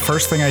the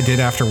first thing I did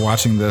after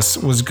watching this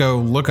was go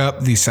look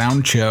up the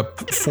sound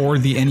chip for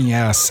the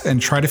NES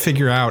and try to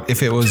figure out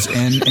if it was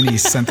in any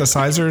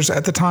synthesizers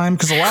at the time,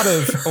 because a lot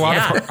of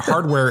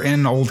hardware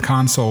in old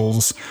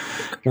consoles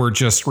were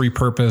just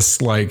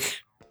repurposed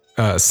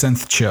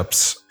synth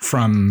chips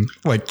from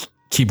like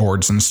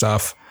keyboards and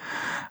stuff.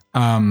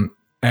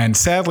 And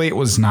sadly it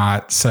was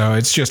not, so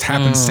it's just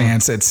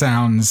happenstance. It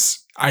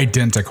sounds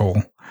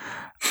identical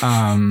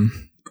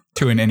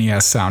to an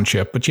NES sound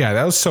chip. But yeah,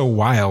 that was so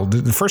wild.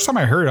 The first time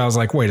I heard it, I was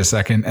like, wait a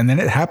second. And then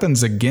it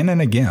happens again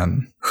and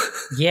again.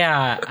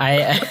 Yeah.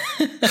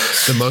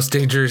 The most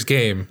dangerous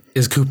game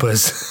is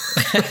Koopas.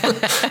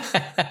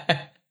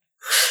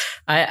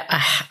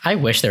 I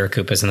wish there were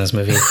Koopas in this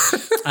movie.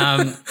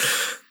 I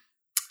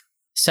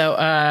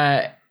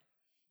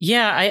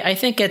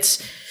think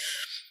it's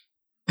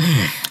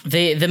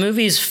the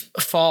movie's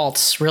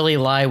faults really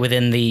lie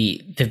within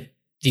the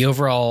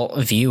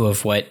overall view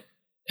of what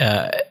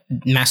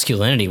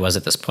masculinity was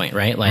at this point,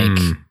 right? Like,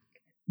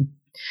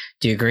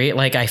 do you agree?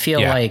 Like, I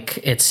feel like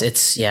it's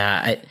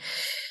a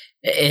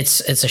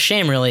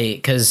shame, really,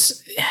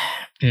 because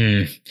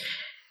he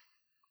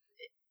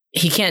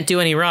can't do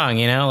any wrong,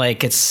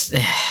 like it's.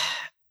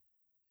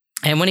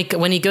 And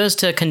when he goes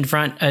to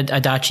confront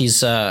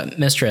Adachi's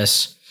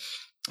mistress,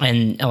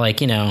 and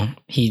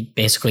he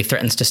basically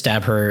threatens to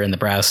stab her in the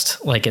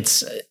breast, like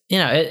it's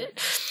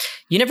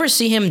you never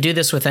see him do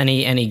this with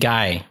any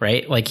guy,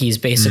 right? Like he's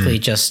basically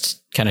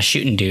just kind of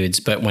shooting dudes,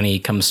 but when he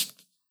comes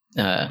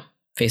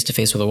face to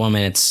face with a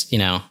woman, it's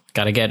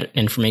got to get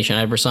information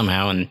out of her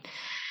somehow, and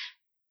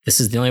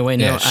this is the only way I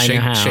know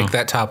how. Shake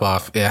that top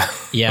off, yeah.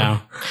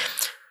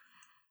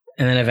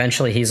 And then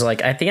eventually he's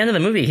like, at the end of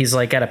the movie, he's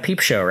like at a peep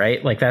show,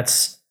 right? Like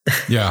that's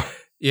yeah.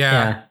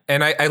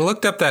 And I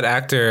looked up that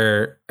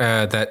actor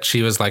that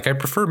she was like, I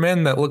prefer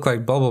men that look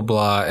like blah blah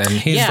blah, and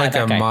he's like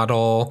a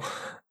model.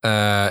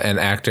 An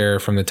actor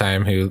from the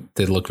time who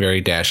did look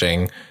very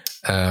dashing.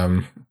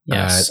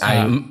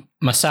 Masao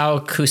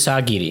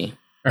Kusagiri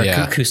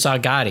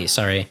Kusagari.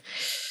 Sorry.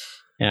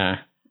 Yeah.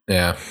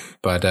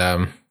 But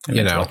I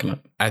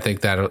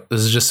think that this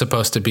is just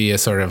supposed to be a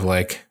sort of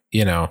like,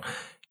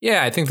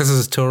 I think this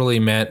is totally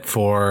meant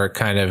for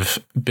kind of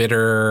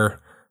bitter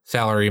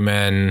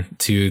salarymen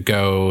to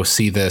go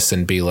see this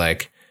and be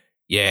like,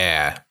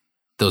 yeah,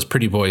 those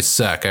pretty boys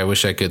suck. I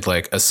wish I could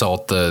like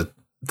assault the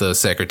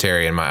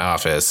secretary in my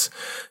office.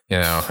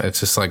 It's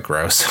just like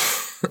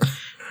gross.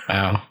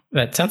 Wow.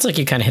 That sounds like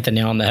you kind of hit the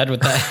nail on the head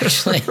with that,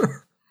 actually.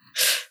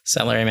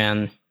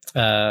 Salaryman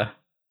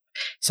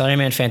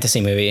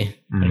fantasy movie,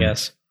 I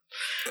guess.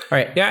 All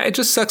right. Yeah, it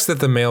just sucks that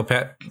the male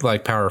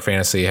power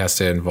fantasy has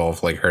to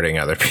involve like hurting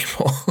other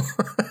people.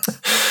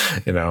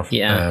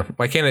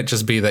 Why can't it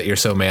just be that you're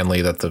so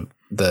manly that the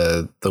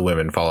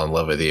women fall in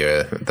love with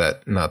you,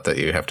 that not that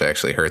you have to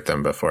actually hurt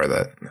them before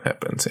that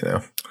happens,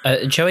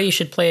 Joey, you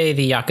should play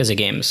the Yakuza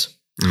games.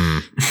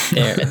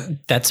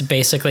 That's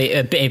basically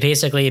in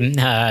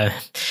the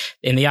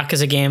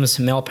Yakuza games,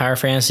 male power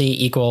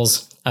fantasy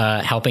equals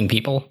helping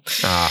people.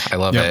 I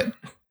love it.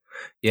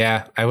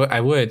 Yeah, I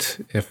would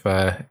if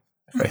I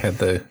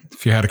had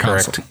if you had a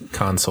correct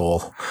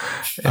console.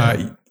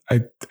 I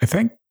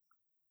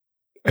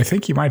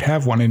think you might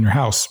have one in your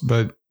house,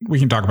 but we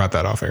can talk about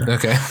that off air.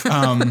 Okay.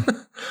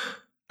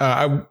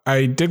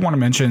 I did want to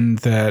mention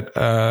that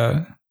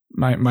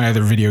my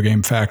other video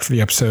game fact for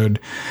the episode.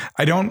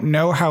 I don't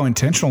know how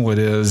intentional it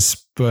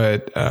is,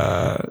 but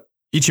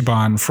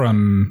Ichiban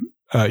from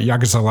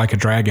Yakuza Like a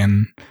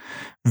Dragon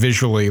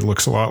visually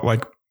looks a lot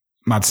like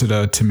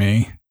Matsuda to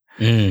me,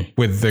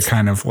 with the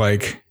kind of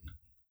like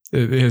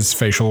his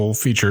facial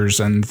features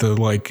and the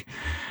like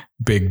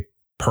big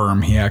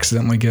perm he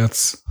accidentally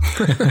gets.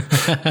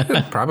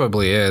 It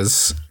probably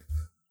is.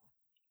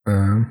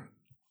 Okay.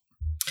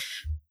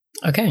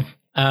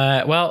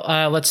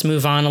 Let's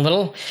move on a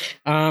little.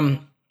 Try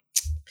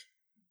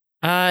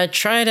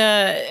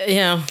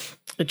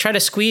to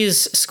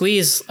squeeze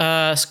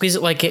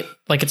it like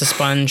it's a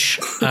sponge.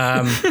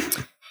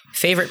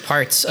 Favorite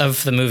parts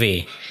of the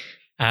movie.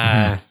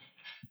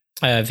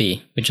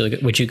 V,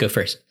 would you go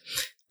first?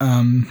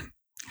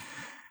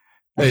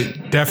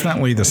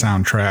 Definitely the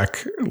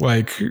soundtrack.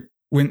 Like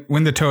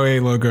when the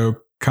Toei logo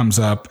comes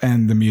up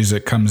and the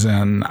music comes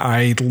in,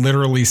 I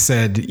literally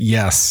said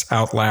yes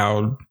out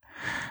loud,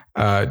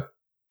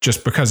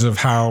 just because of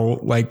how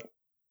like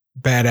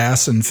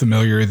badass and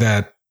familiar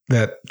that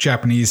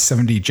Japanese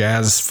 70s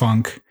jazz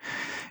funk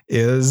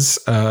is.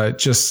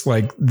 Just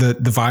like the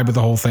vibe of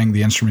the whole thing,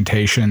 the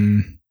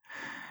instrumentation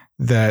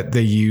that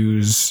they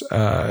use.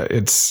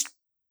 It's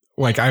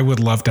like, I would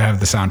love to have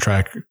the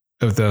soundtrack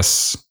of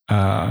this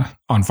on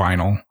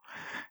vinyl.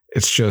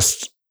 It's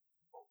just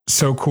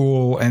so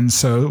cool and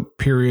so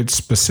period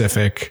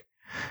specific.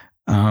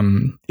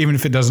 Even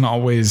if it doesn't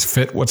always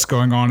fit what's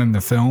going on in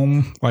the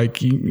film,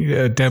 like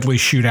a deadly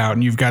shootout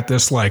and you've got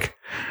this like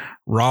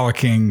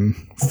rollicking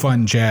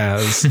fun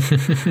jazz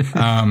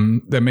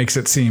that makes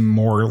it seem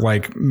more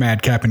like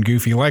madcap and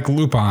goofy, like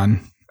Lupin,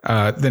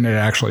 than it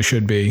actually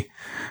should be.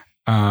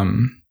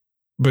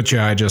 But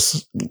yeah, I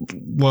just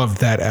love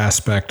that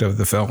aspect of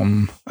the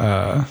film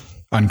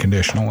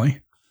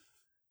unconditionally.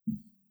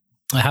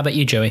 How about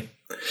you, Joey?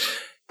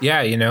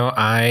 Yeah,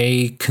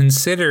 I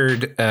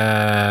considered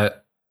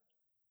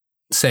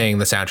saying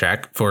the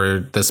soundtrack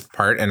for this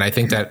part, and I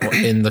think that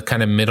in the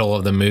kind of middle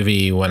of the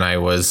movie, when I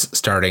was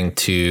starting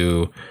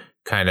to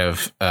kind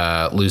of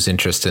lose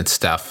interest in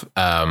stuff,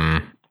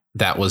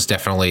 that was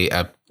definitely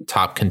a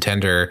top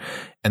contender.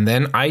 And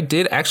then I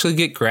did actually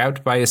get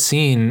grabbed by a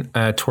scene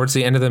towards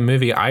the end of the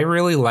movie. I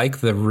really like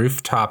the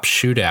rooftop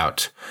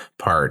shootout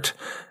part.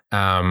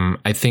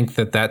 I think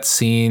that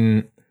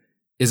scene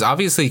is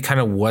obviously kind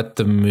of what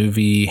the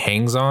movie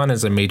hangs on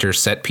as a major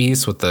set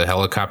piece, with the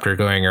helicopter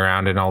going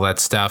around and all that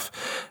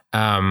stuff.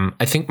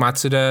 I think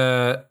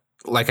Matsuda,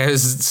 like I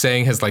was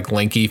saying, his like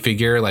lanky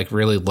figure like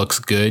really looks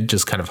good,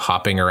 just kind of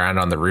hopping around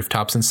on the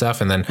rooftops and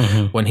stuff. And then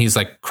when he's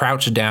like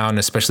crouched down,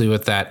 especially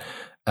with that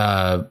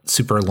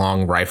super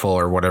long rifle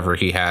or whatever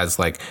he has,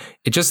 like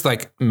it just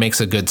like makes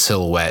a good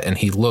silhouette, and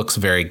he looks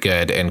very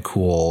good and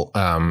cool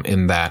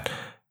in that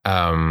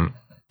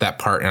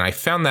part. And I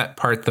found that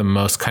part the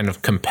most kind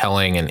of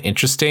compelling and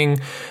interesting,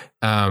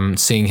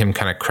 seeing him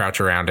kind of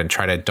crouch around and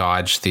try to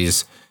dodge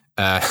these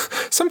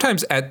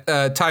sometimes at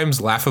times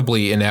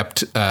laughably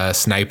inept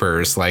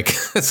snipers. Like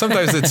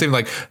sometimes it seemed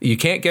like you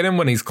can't get him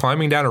when he's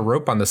climbing down a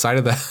rope on the side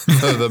of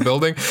the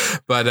building.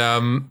 But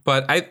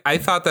I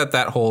thought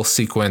that whole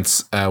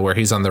sequence where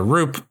he's on the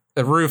roof,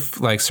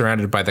 like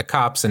surrounded by the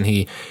cops, and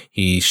he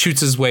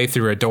shoots his way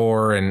through a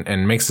door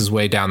and makes his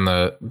way down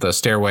the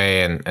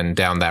stairway and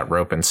down that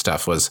rope and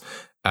stuff was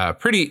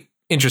pretty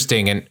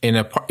interesting. And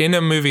in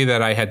a movie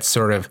that I had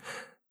sort of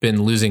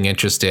been losing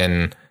interest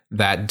in,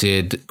 that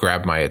did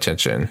grab my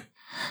attention.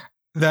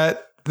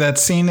 That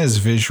scene is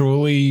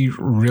visually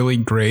really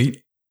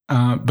great,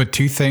 but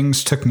two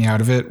things took me out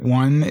of it.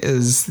 One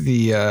is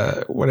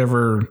the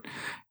whatever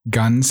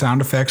gun sound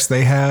effects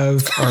they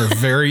have are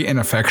very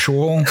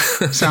ineffectual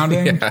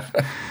sounding. Yeah.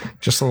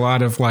 Just a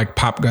lot of like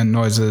pop gun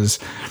noises.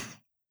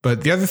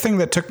 But the other thing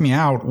that took me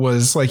out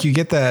was like you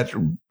get that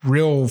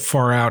real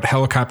far out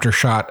helicopter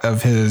shot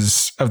of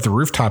the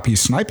rooftop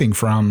he's sniping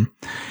from.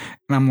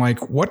 And I'm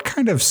like, what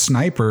kind of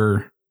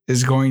sniper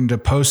is going to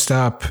post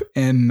up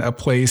in a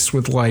place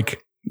with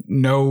like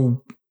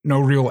no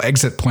real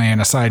exit plan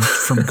aside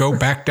from go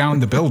back down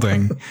the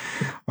building?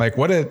 Like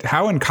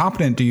how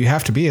incompetent do you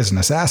have to be as an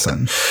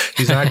assassin?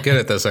 He's not good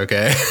at this.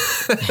 Okay.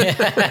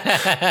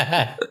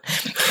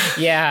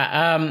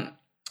 Yeah.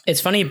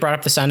 It's funny you brought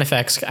up the sound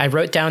effects. I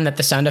wrote down that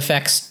the sound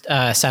effects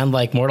sound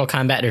like Mortal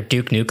Kombat or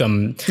Duke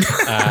Nukem.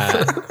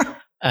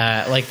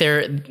 Like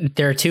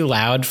they're too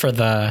loud for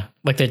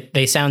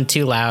they sound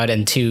too loud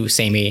and too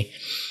samey.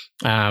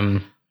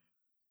 And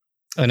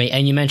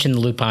you mentioned the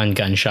Lupin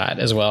gunshot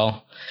as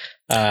well.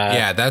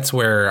 Yeah, that's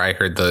where I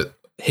heard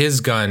his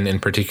gun in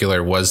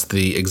particular was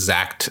the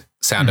exact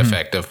sound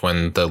effect of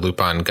when the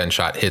Lupin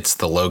gunshot hits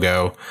the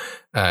logo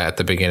at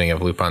the beginning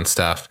of Lupin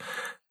stuff.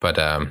 But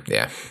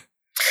yeah.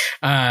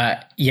 Well,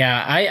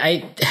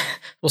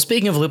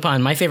 speaking of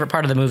Lupin, my favorite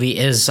part of the movie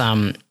is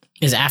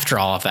after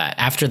all of that.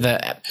 I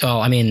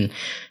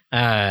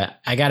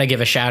got to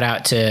give a shout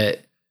out to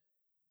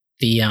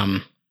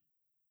the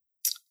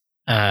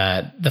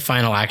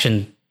final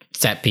action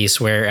set piece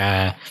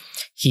where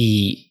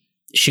he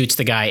shoots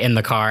the guy in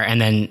the car and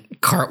then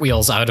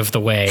cartwheels out of the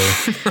way.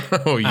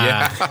 Oh,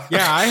 yeah.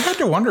 Yeah, I had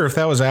to wonder if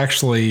that was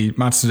actually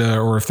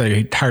Matsuda or if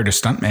they hired a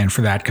stuntman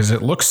for that because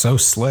it looks so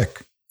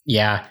slick.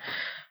 Yeah.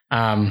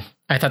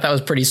 I thought that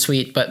was pretty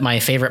sweet. But my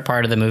favorite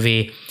part of the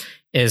movie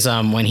is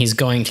when he's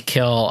going to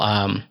kill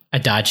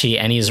Adachi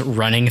and he's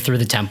running through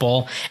the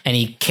temple and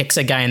he kicks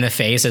a guy in the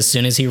face as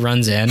soon as he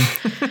runs in.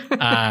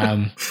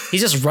 He's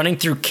just running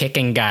through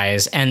kicking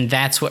guys. And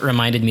that's what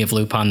reminded me of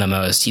Lupin the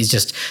most. He's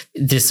just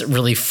this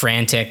really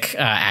frantic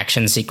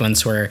action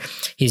sequence where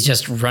he's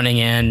just running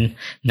in,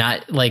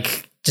 not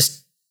like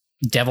just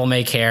devil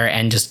may care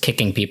and just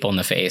kicking people in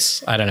the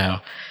face. I don't know.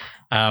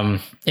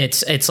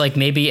 It's like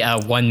maybe a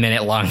 1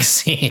 minute long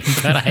scene,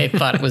 but I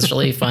thought it was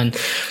really fun.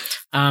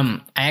 I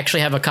actually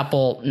have a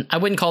couple, I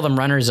wouldn't call them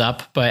runners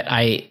up, but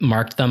I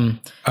marked them.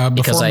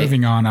 Before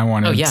moving on, I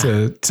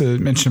wanted to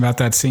mention about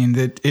that scene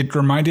that it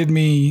reminded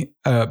me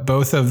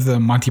both of the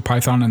Monty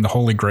Python and the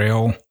Holy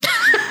Grail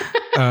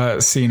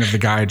scene of the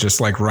guy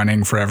just like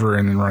running forever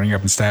and then running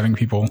up and stabbing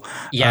people.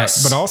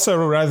 Yes. But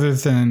also rather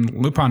than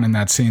Lupin in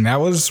that scene,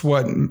 that was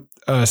what,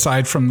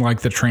 aside from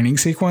like the training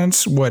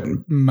sequence, what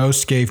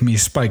most gave me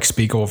Spike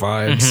Spiegel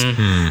vibes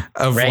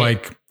of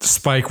like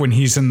Spike when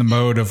he's in the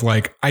mode of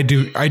like, I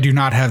do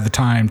not have the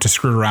time to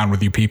screw around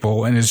with you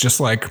people. And it's just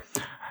like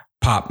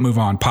pop, move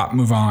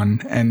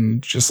on.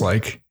 And just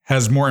like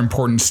has more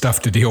important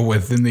stuff to deal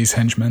with than these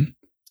henchmen.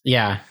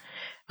 Yeah.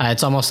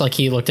 It's almost like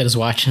he looked at his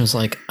watch and was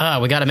like,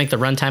 we got to make the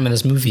runtime of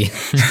this movie.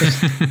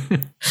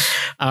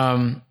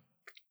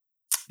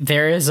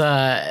 There is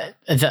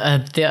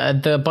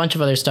the bunch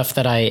of other stuff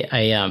that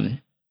I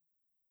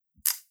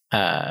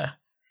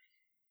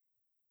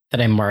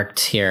marked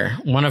here.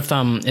 One of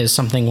them is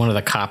something one of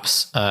the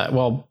cops,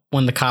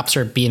 when the cops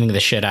are beating the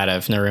shit out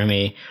of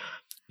Narumi,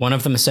 one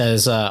of them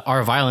says,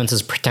 our violence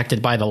is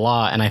protected by the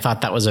law. And I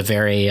thought that was a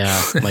very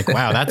like,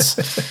 wow,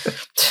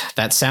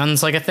 that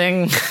sounds like a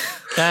thing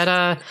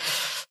that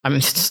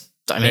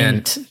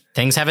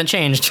things haven't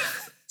changed.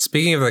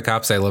 Speaking of the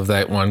cops, I love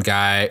that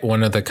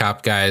one of the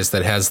cop guys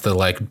that has the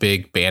like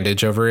big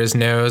bandage over his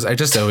nose. I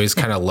just always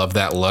kind of love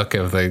that look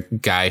of the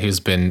guy who's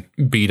been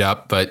beat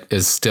up, but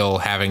is still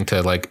having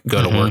to like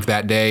go to work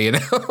that day, you know?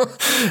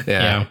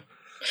 Yeah.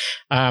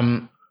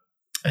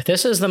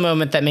 This is the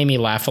moment that made me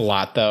laugh a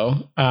lot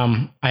though.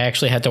 I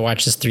actually had to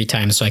watch this 3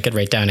 times so I could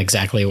write down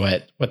exactly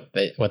what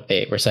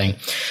they were saying.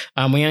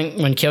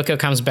 When Kyoko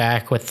comes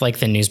back with like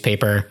the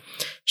newspaper,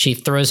 she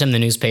throws him the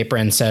newspaper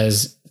and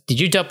says, "Did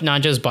you dump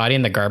Nanjo's body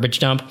in the garbage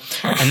dump?"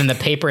 And then the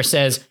paper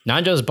says,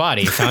 "Nanjo's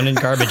body found in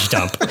garbage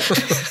dump."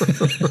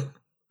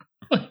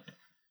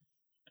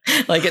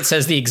 Like it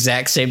says the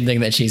exact same thing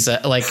that she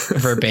said, like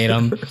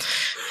verbatim.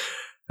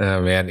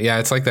 Oh man. Yeah.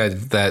 It's like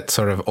that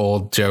sort of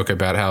old joke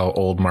about how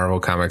old Marvel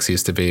comics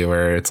used to be,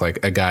 where it's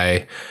like a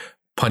guy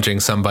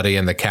punching somebody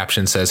and the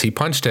caption says he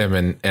punched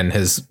him and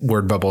his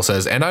word bubble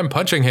says, "and I'm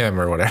punching him,"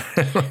 or whatever.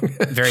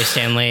 Very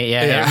Stanley.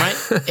 Yeah.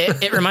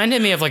 It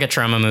reminded me of like a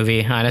trauma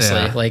movie,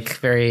 honestly, like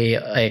very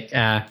like,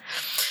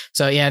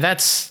 so yeah,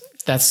 that's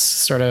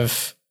sort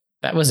of,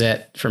 that was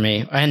it for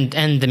me.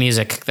 And the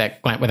music that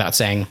went without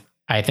saying.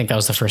 I think that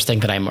was the first thing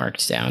that I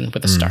marked down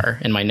with a star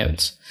in my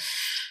notes.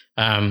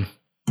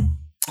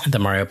 The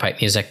Mario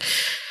Pipe music.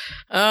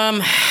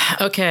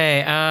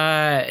 Okay.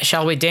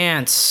 Shall we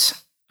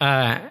dance?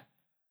 What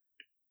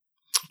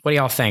do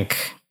y'all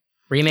think?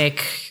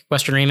 Remake,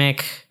 Western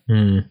remake?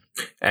 I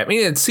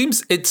mean, it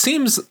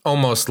seems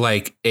almost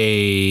like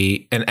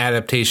an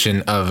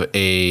adaptation of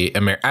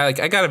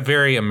I got a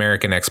very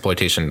American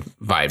exploitation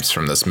vibes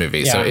from this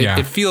movie. Yeah, so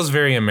it feels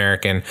very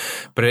American,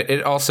 but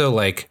it also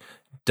like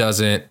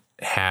doesn't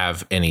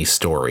have any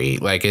story.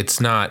 Like it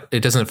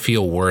doesn't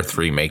feel worth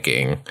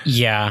remaking.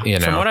 Yeah. You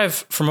know?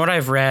 From what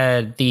I've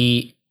read,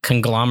 the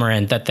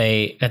conglomerate that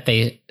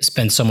they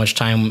spend so much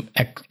time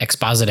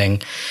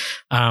expositing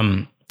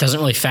doesn't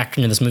really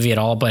factor into this movie at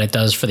all, but it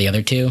does for the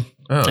other two.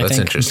 Oh, that's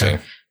interesting.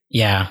 Okay.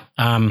 Yeah.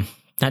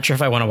 Not sure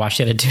if I want to watch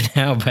the other two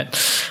now,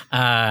 but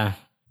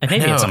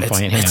maybe at some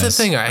point. It's the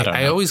thing.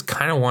 I always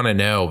kind of want to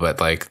know, but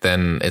like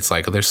then it's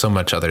like there's so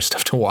much other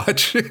stuff to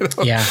watch. You know?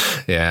 Yeah.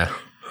 Yeah.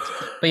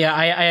 But yeah,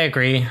 I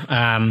agree.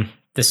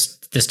 This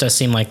does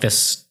seem like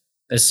this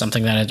is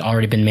something that had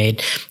already been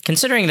made,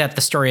 considering that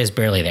the story is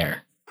barely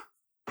there.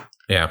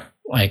 Yeah.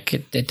 Like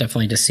it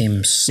definitely just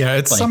seems. Yeah,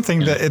 it's like,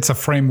 something that it's a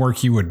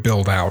framework you would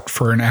build out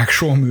for an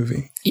actual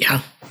movie.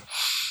 Yeah.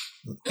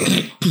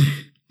 Okay.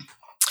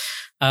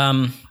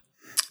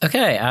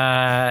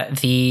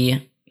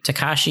 The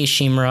Takashi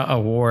Shimura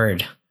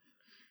Award.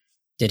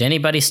 Did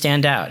anybody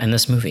stand out in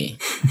this movie?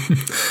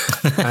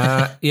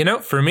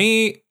 For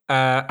me,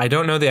 I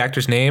don't know the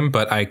actor's name,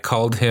 but I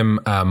called him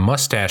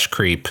Mustache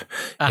Creep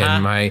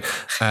in my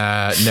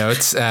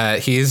notes.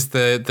 He's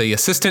the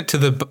assistant to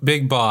the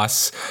big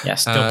boss.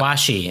 Yes,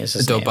 Dobashi is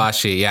his name.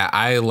 Dobashi, yeah.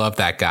 I love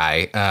that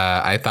guy.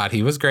 I thought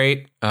he was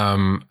great.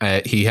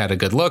 He had a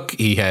good look.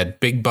 He had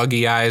big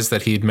buggy eyes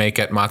that he'd make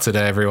at Matsuda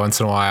every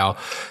once in a while.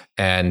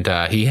 And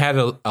he had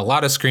a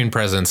lot of screen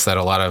presence that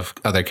a lot of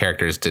other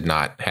characters did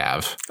not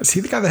have. Is he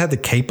the guy that had the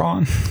cape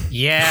on?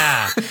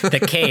 Yeah,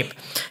 the cape.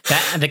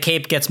 The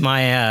cape gets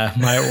my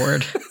my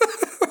award.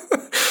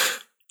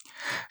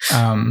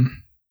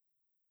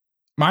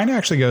 Mine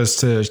actually goes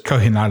to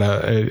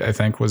Kohinata, I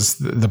think was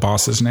the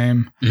boss's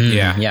name.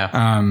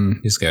 Yeah.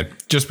 He's good.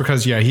 Just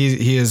because,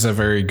 he is a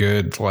very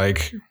good,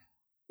 like,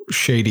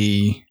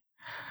 shady,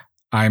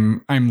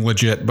 I'm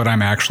legit, but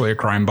I'm actually a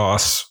crime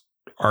boss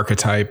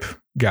archetype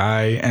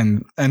guy,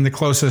 and the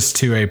closest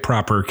to a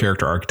proper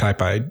character archetype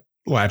I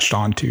latched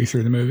onto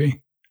through the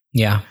movie.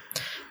 Yeah.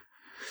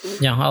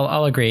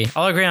 I'll agree.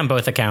 I'll agree on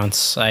both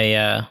accounts.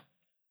 I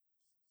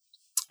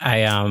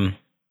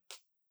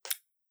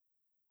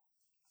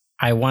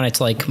wanted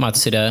to like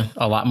Matsuda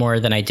a lot more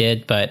than I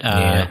did, but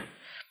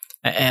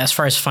as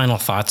far as final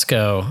thoughts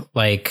go,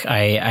 like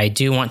I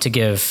do want to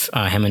give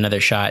him another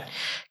shot,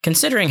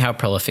 considering how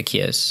prolific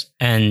he is,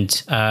 and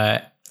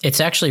it's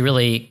actually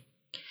really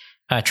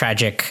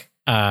tragic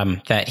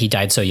that he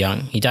died so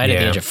young. He died at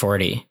the age of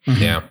 40.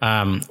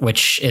 Yeah.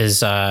 Which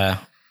is, I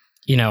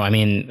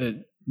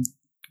mean,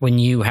 when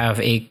you have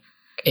it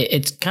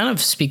kind of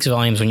speaks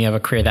volumes when you have a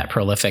career that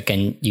prolific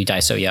and you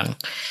die so young.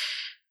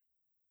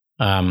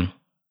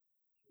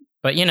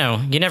 But you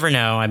never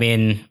know. I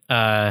mean,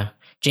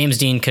 James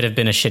Dean could have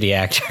been a shitty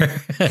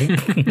actor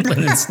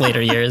in his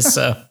later years.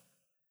 So,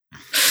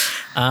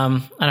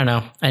 I don't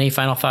know. Any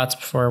final thoughts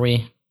before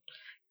we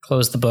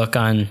close the book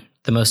on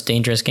The Most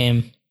Dangerous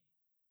Game?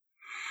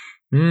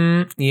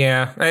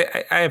 Yeah,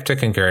 I have to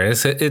concur.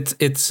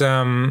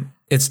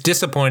 It's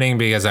disappointing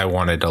because I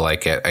wanted to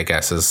like it, I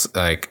guess. Is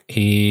like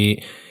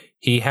he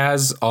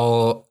has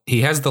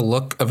the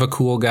look of a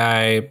cool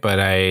guy, but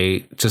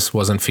I just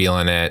wasn't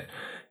feeling it.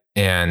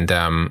 And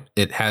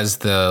it has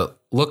the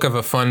look of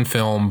a fun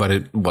film, but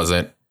it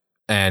wasn't.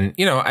 And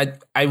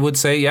I would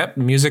say, yep,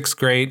 music's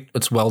great.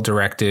 It's well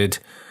directed.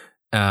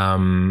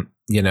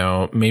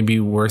 Maybe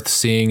worth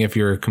seeing if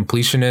you're a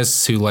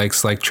completionist who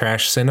likes like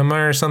trash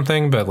cinema or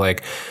something, but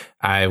like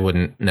I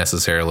wouldn't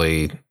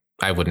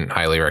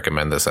highly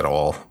recommend this at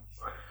all.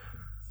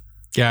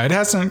 Yeah, it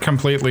hasn't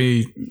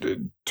completely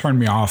turned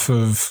me off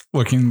of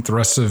looking at the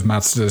rest of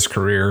Matsuda's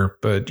career,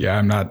 but yeah,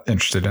 I'm not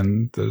interested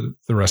in the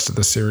rest of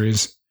the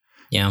series.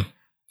 Yeah.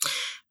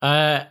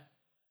 My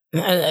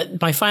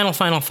final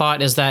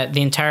thought is that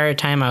the entire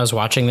time I was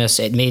watching this,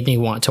 it made me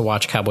want to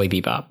watch Cowboy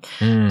Bebop.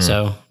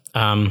 So,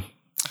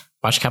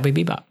 watch Cowboy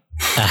Bebop.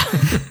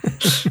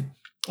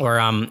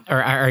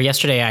 Or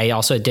yesterday I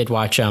also did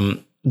watch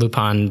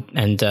Lupin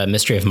and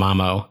Mystery of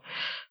Mamo.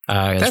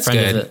 That's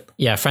good.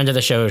 Friend of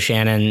the show,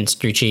 Shannon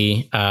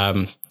Strucci,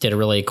 did a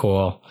really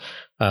cool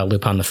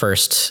Lupin the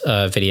First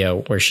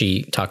video where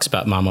she talks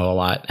about Mamo a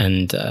lot,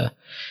 and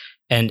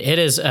it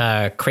is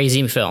a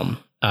crazy film.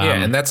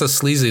 And that's a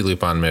sleazy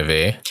Lupin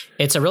movie.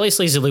 It's a really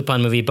sleazy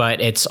Lupin movie, but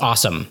it's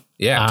awesome.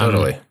 Yeah,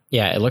 totally.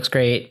 Yeah, it looks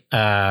great.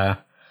 So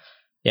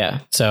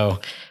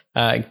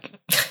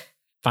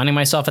finding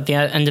myself at the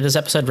end of this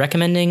episode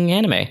recommending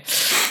anime.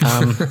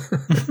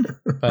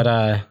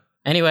 But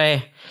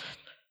anyway,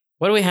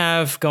 what do we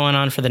have going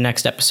on for the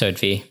next episode,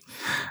 V?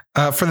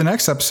 For the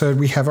next episode,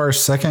 we have our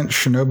second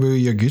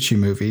Shinobu Yaguchi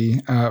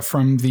movie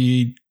from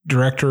the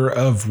director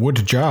of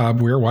Wood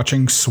Job. We're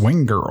watching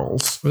Swing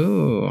Girls.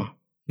 Ooh.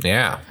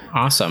 Yeah.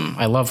 Awesome.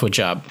 I love Wood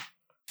Job.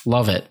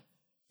 Love it.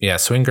 Yeah,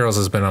 Swing Girls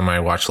has been on my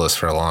watch list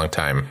for a long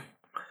time.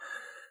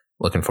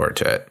 Looking forward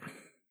to it.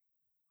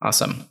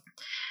 Awesome.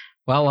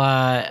 Well,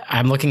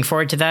 I'm looking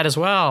forward to that as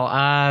well.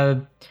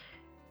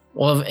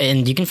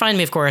 And you can find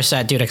me, of course,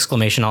 at Dude!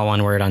 All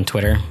one word on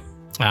Twitter.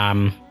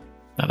 Now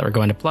that we're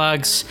going to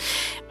plugs,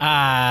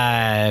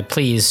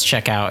 please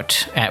check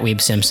out at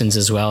Weeb Simpsons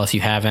as well if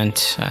you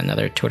haven't.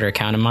 Another Twitter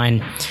account of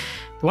mine.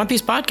 The One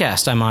Piece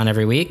podcast I'm on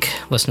every week.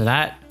 Listen to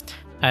that.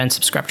 And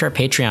subscribe to our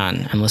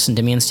Patreon and listen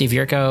to me and Steve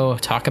Yurko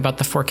talk about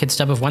the 4Kids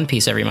dub of One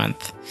Piece every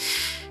month.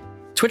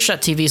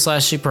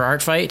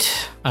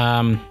 Twitch.tv/SuperArtFight.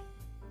 I'm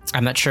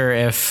not sure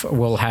if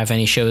we'll have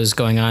any shows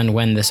going on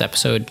when this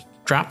episode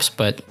drops,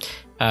 but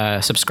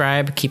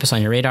subscribe, keep us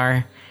on your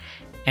radar.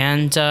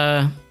 And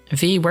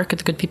V, where could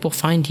the good people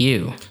find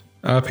you?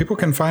 People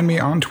can find me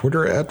on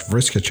Twitter at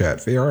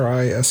Vriskachat,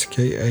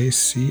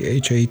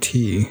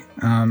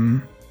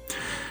 VRISKACHAT.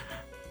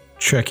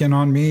 Check in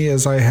on me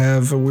as I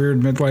have a weird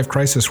midlife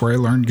crisis where I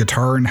learned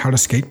guitar and how to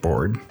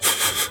skateboard.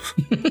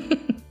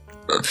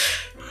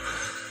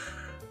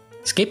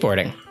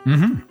 Skateboarding?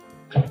 Mm-hmm.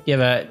 You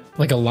have a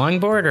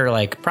longboard or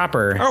like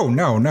proper? Oh,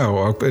 no.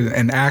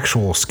 An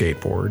actual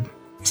skateboard.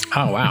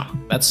 Oh, wow.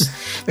 That's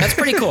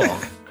pretty cool.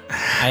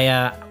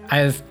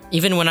 I've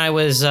even when I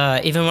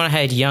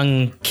had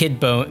young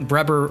kid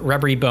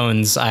rubbery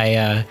bones,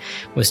 I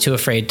was too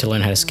afraid to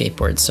learn how to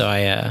skateboard. So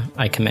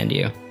I commend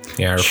you.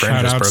 Yeah, our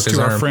friend just broke his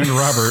arm. Shout outs to our friend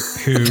Robert,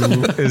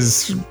 who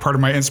is part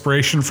of my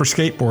inspiration for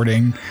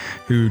skateboarding,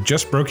 who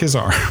just broke his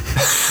arm.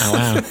 Oh,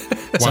 wow.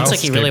 Sounds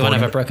like you really want to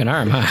have a broken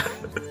arm, huh?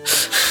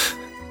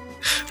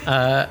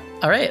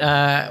 All right.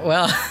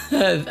 Well,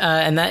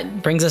 and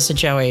that brings us to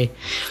Joey.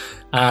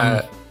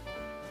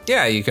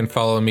 Yeah, you can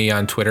follow me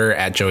on Twitter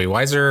at Joey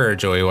Weiser or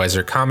Joey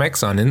Weiser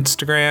Comics on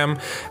Instagram.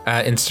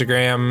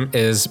 Instagram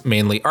is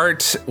mainly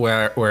art,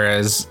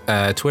 whereas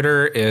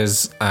Twitter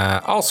is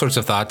all sorts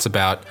of thoughts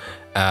about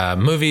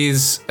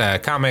movies,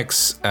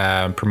 comics,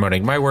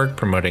 promoting my work,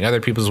 promoting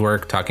other people's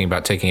work, talking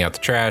about taking out the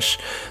trash,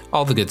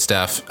 all the good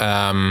stuff.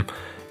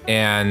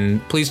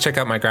 And please check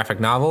out my graphic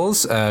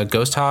novels.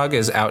 Ghost Hog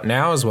is out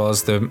now, as well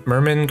as the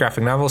Merman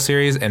graphic novel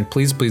series. And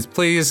please, please,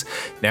 please,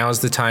 now is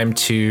the time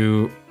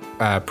to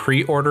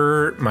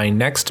pre-order my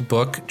next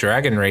book,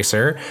 Dragon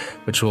Racer,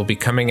 which will be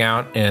coming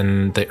out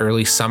in the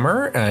early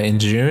summer in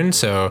June.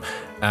 So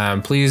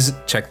please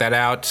check that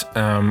out.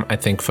 I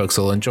think folks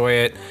will enjoy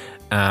it,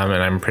 and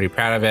I'm pretty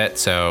proud of it.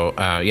 So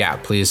yeah,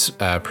 please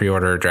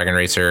pre-order Dragon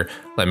Racer.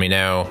 Let me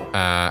know.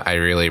 I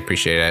really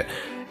appreciate it.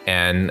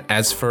 And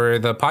as for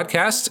the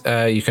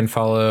podcast, you can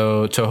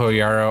follow Toho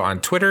Yaro on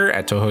Twitter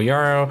at Toho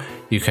Yaro.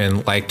 You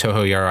can like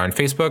Toho Yaro on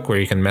Facebook, where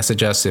you can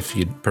message us if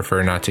you'd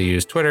prefer not to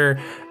use Twitter.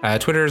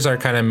 Twitter is our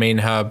kind of main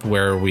hub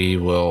where we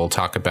will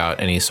talk about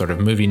any sort of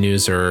movie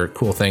news or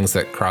cool things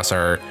that cross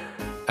our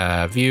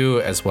view,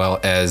 as well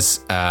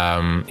as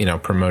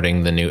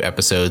promoting the new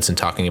episodes and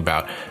talking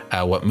about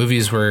what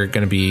movies we're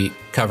going to be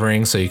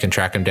covering, so you can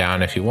track them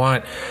down if you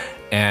want.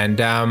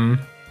 And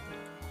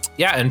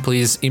yeah, and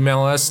please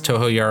email us,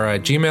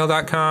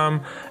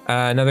 tohoyara@gmail.com.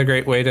 Another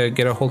great way to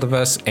get a hold of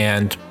us.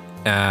 And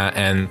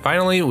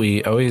finally,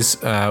 we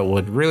always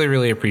would really,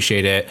 really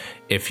appreciate it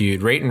if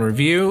you'd rate and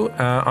review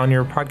on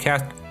your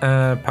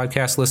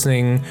podcast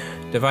listening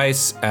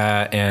device,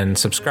 and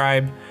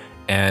subscribe.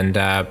 And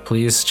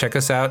please check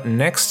us out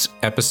next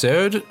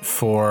episode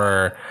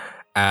for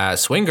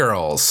Swing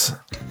Girls.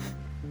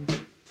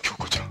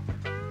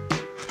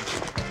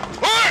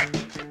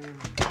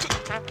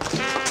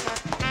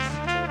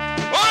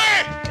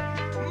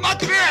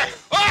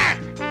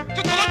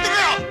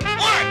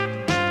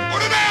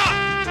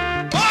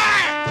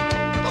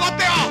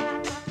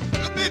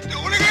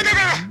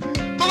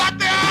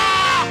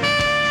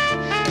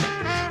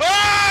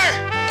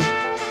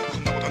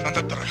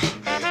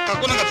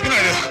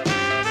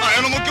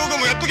 もう今日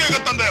もやっときゃよか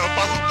ったんだよ。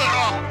バズったよ。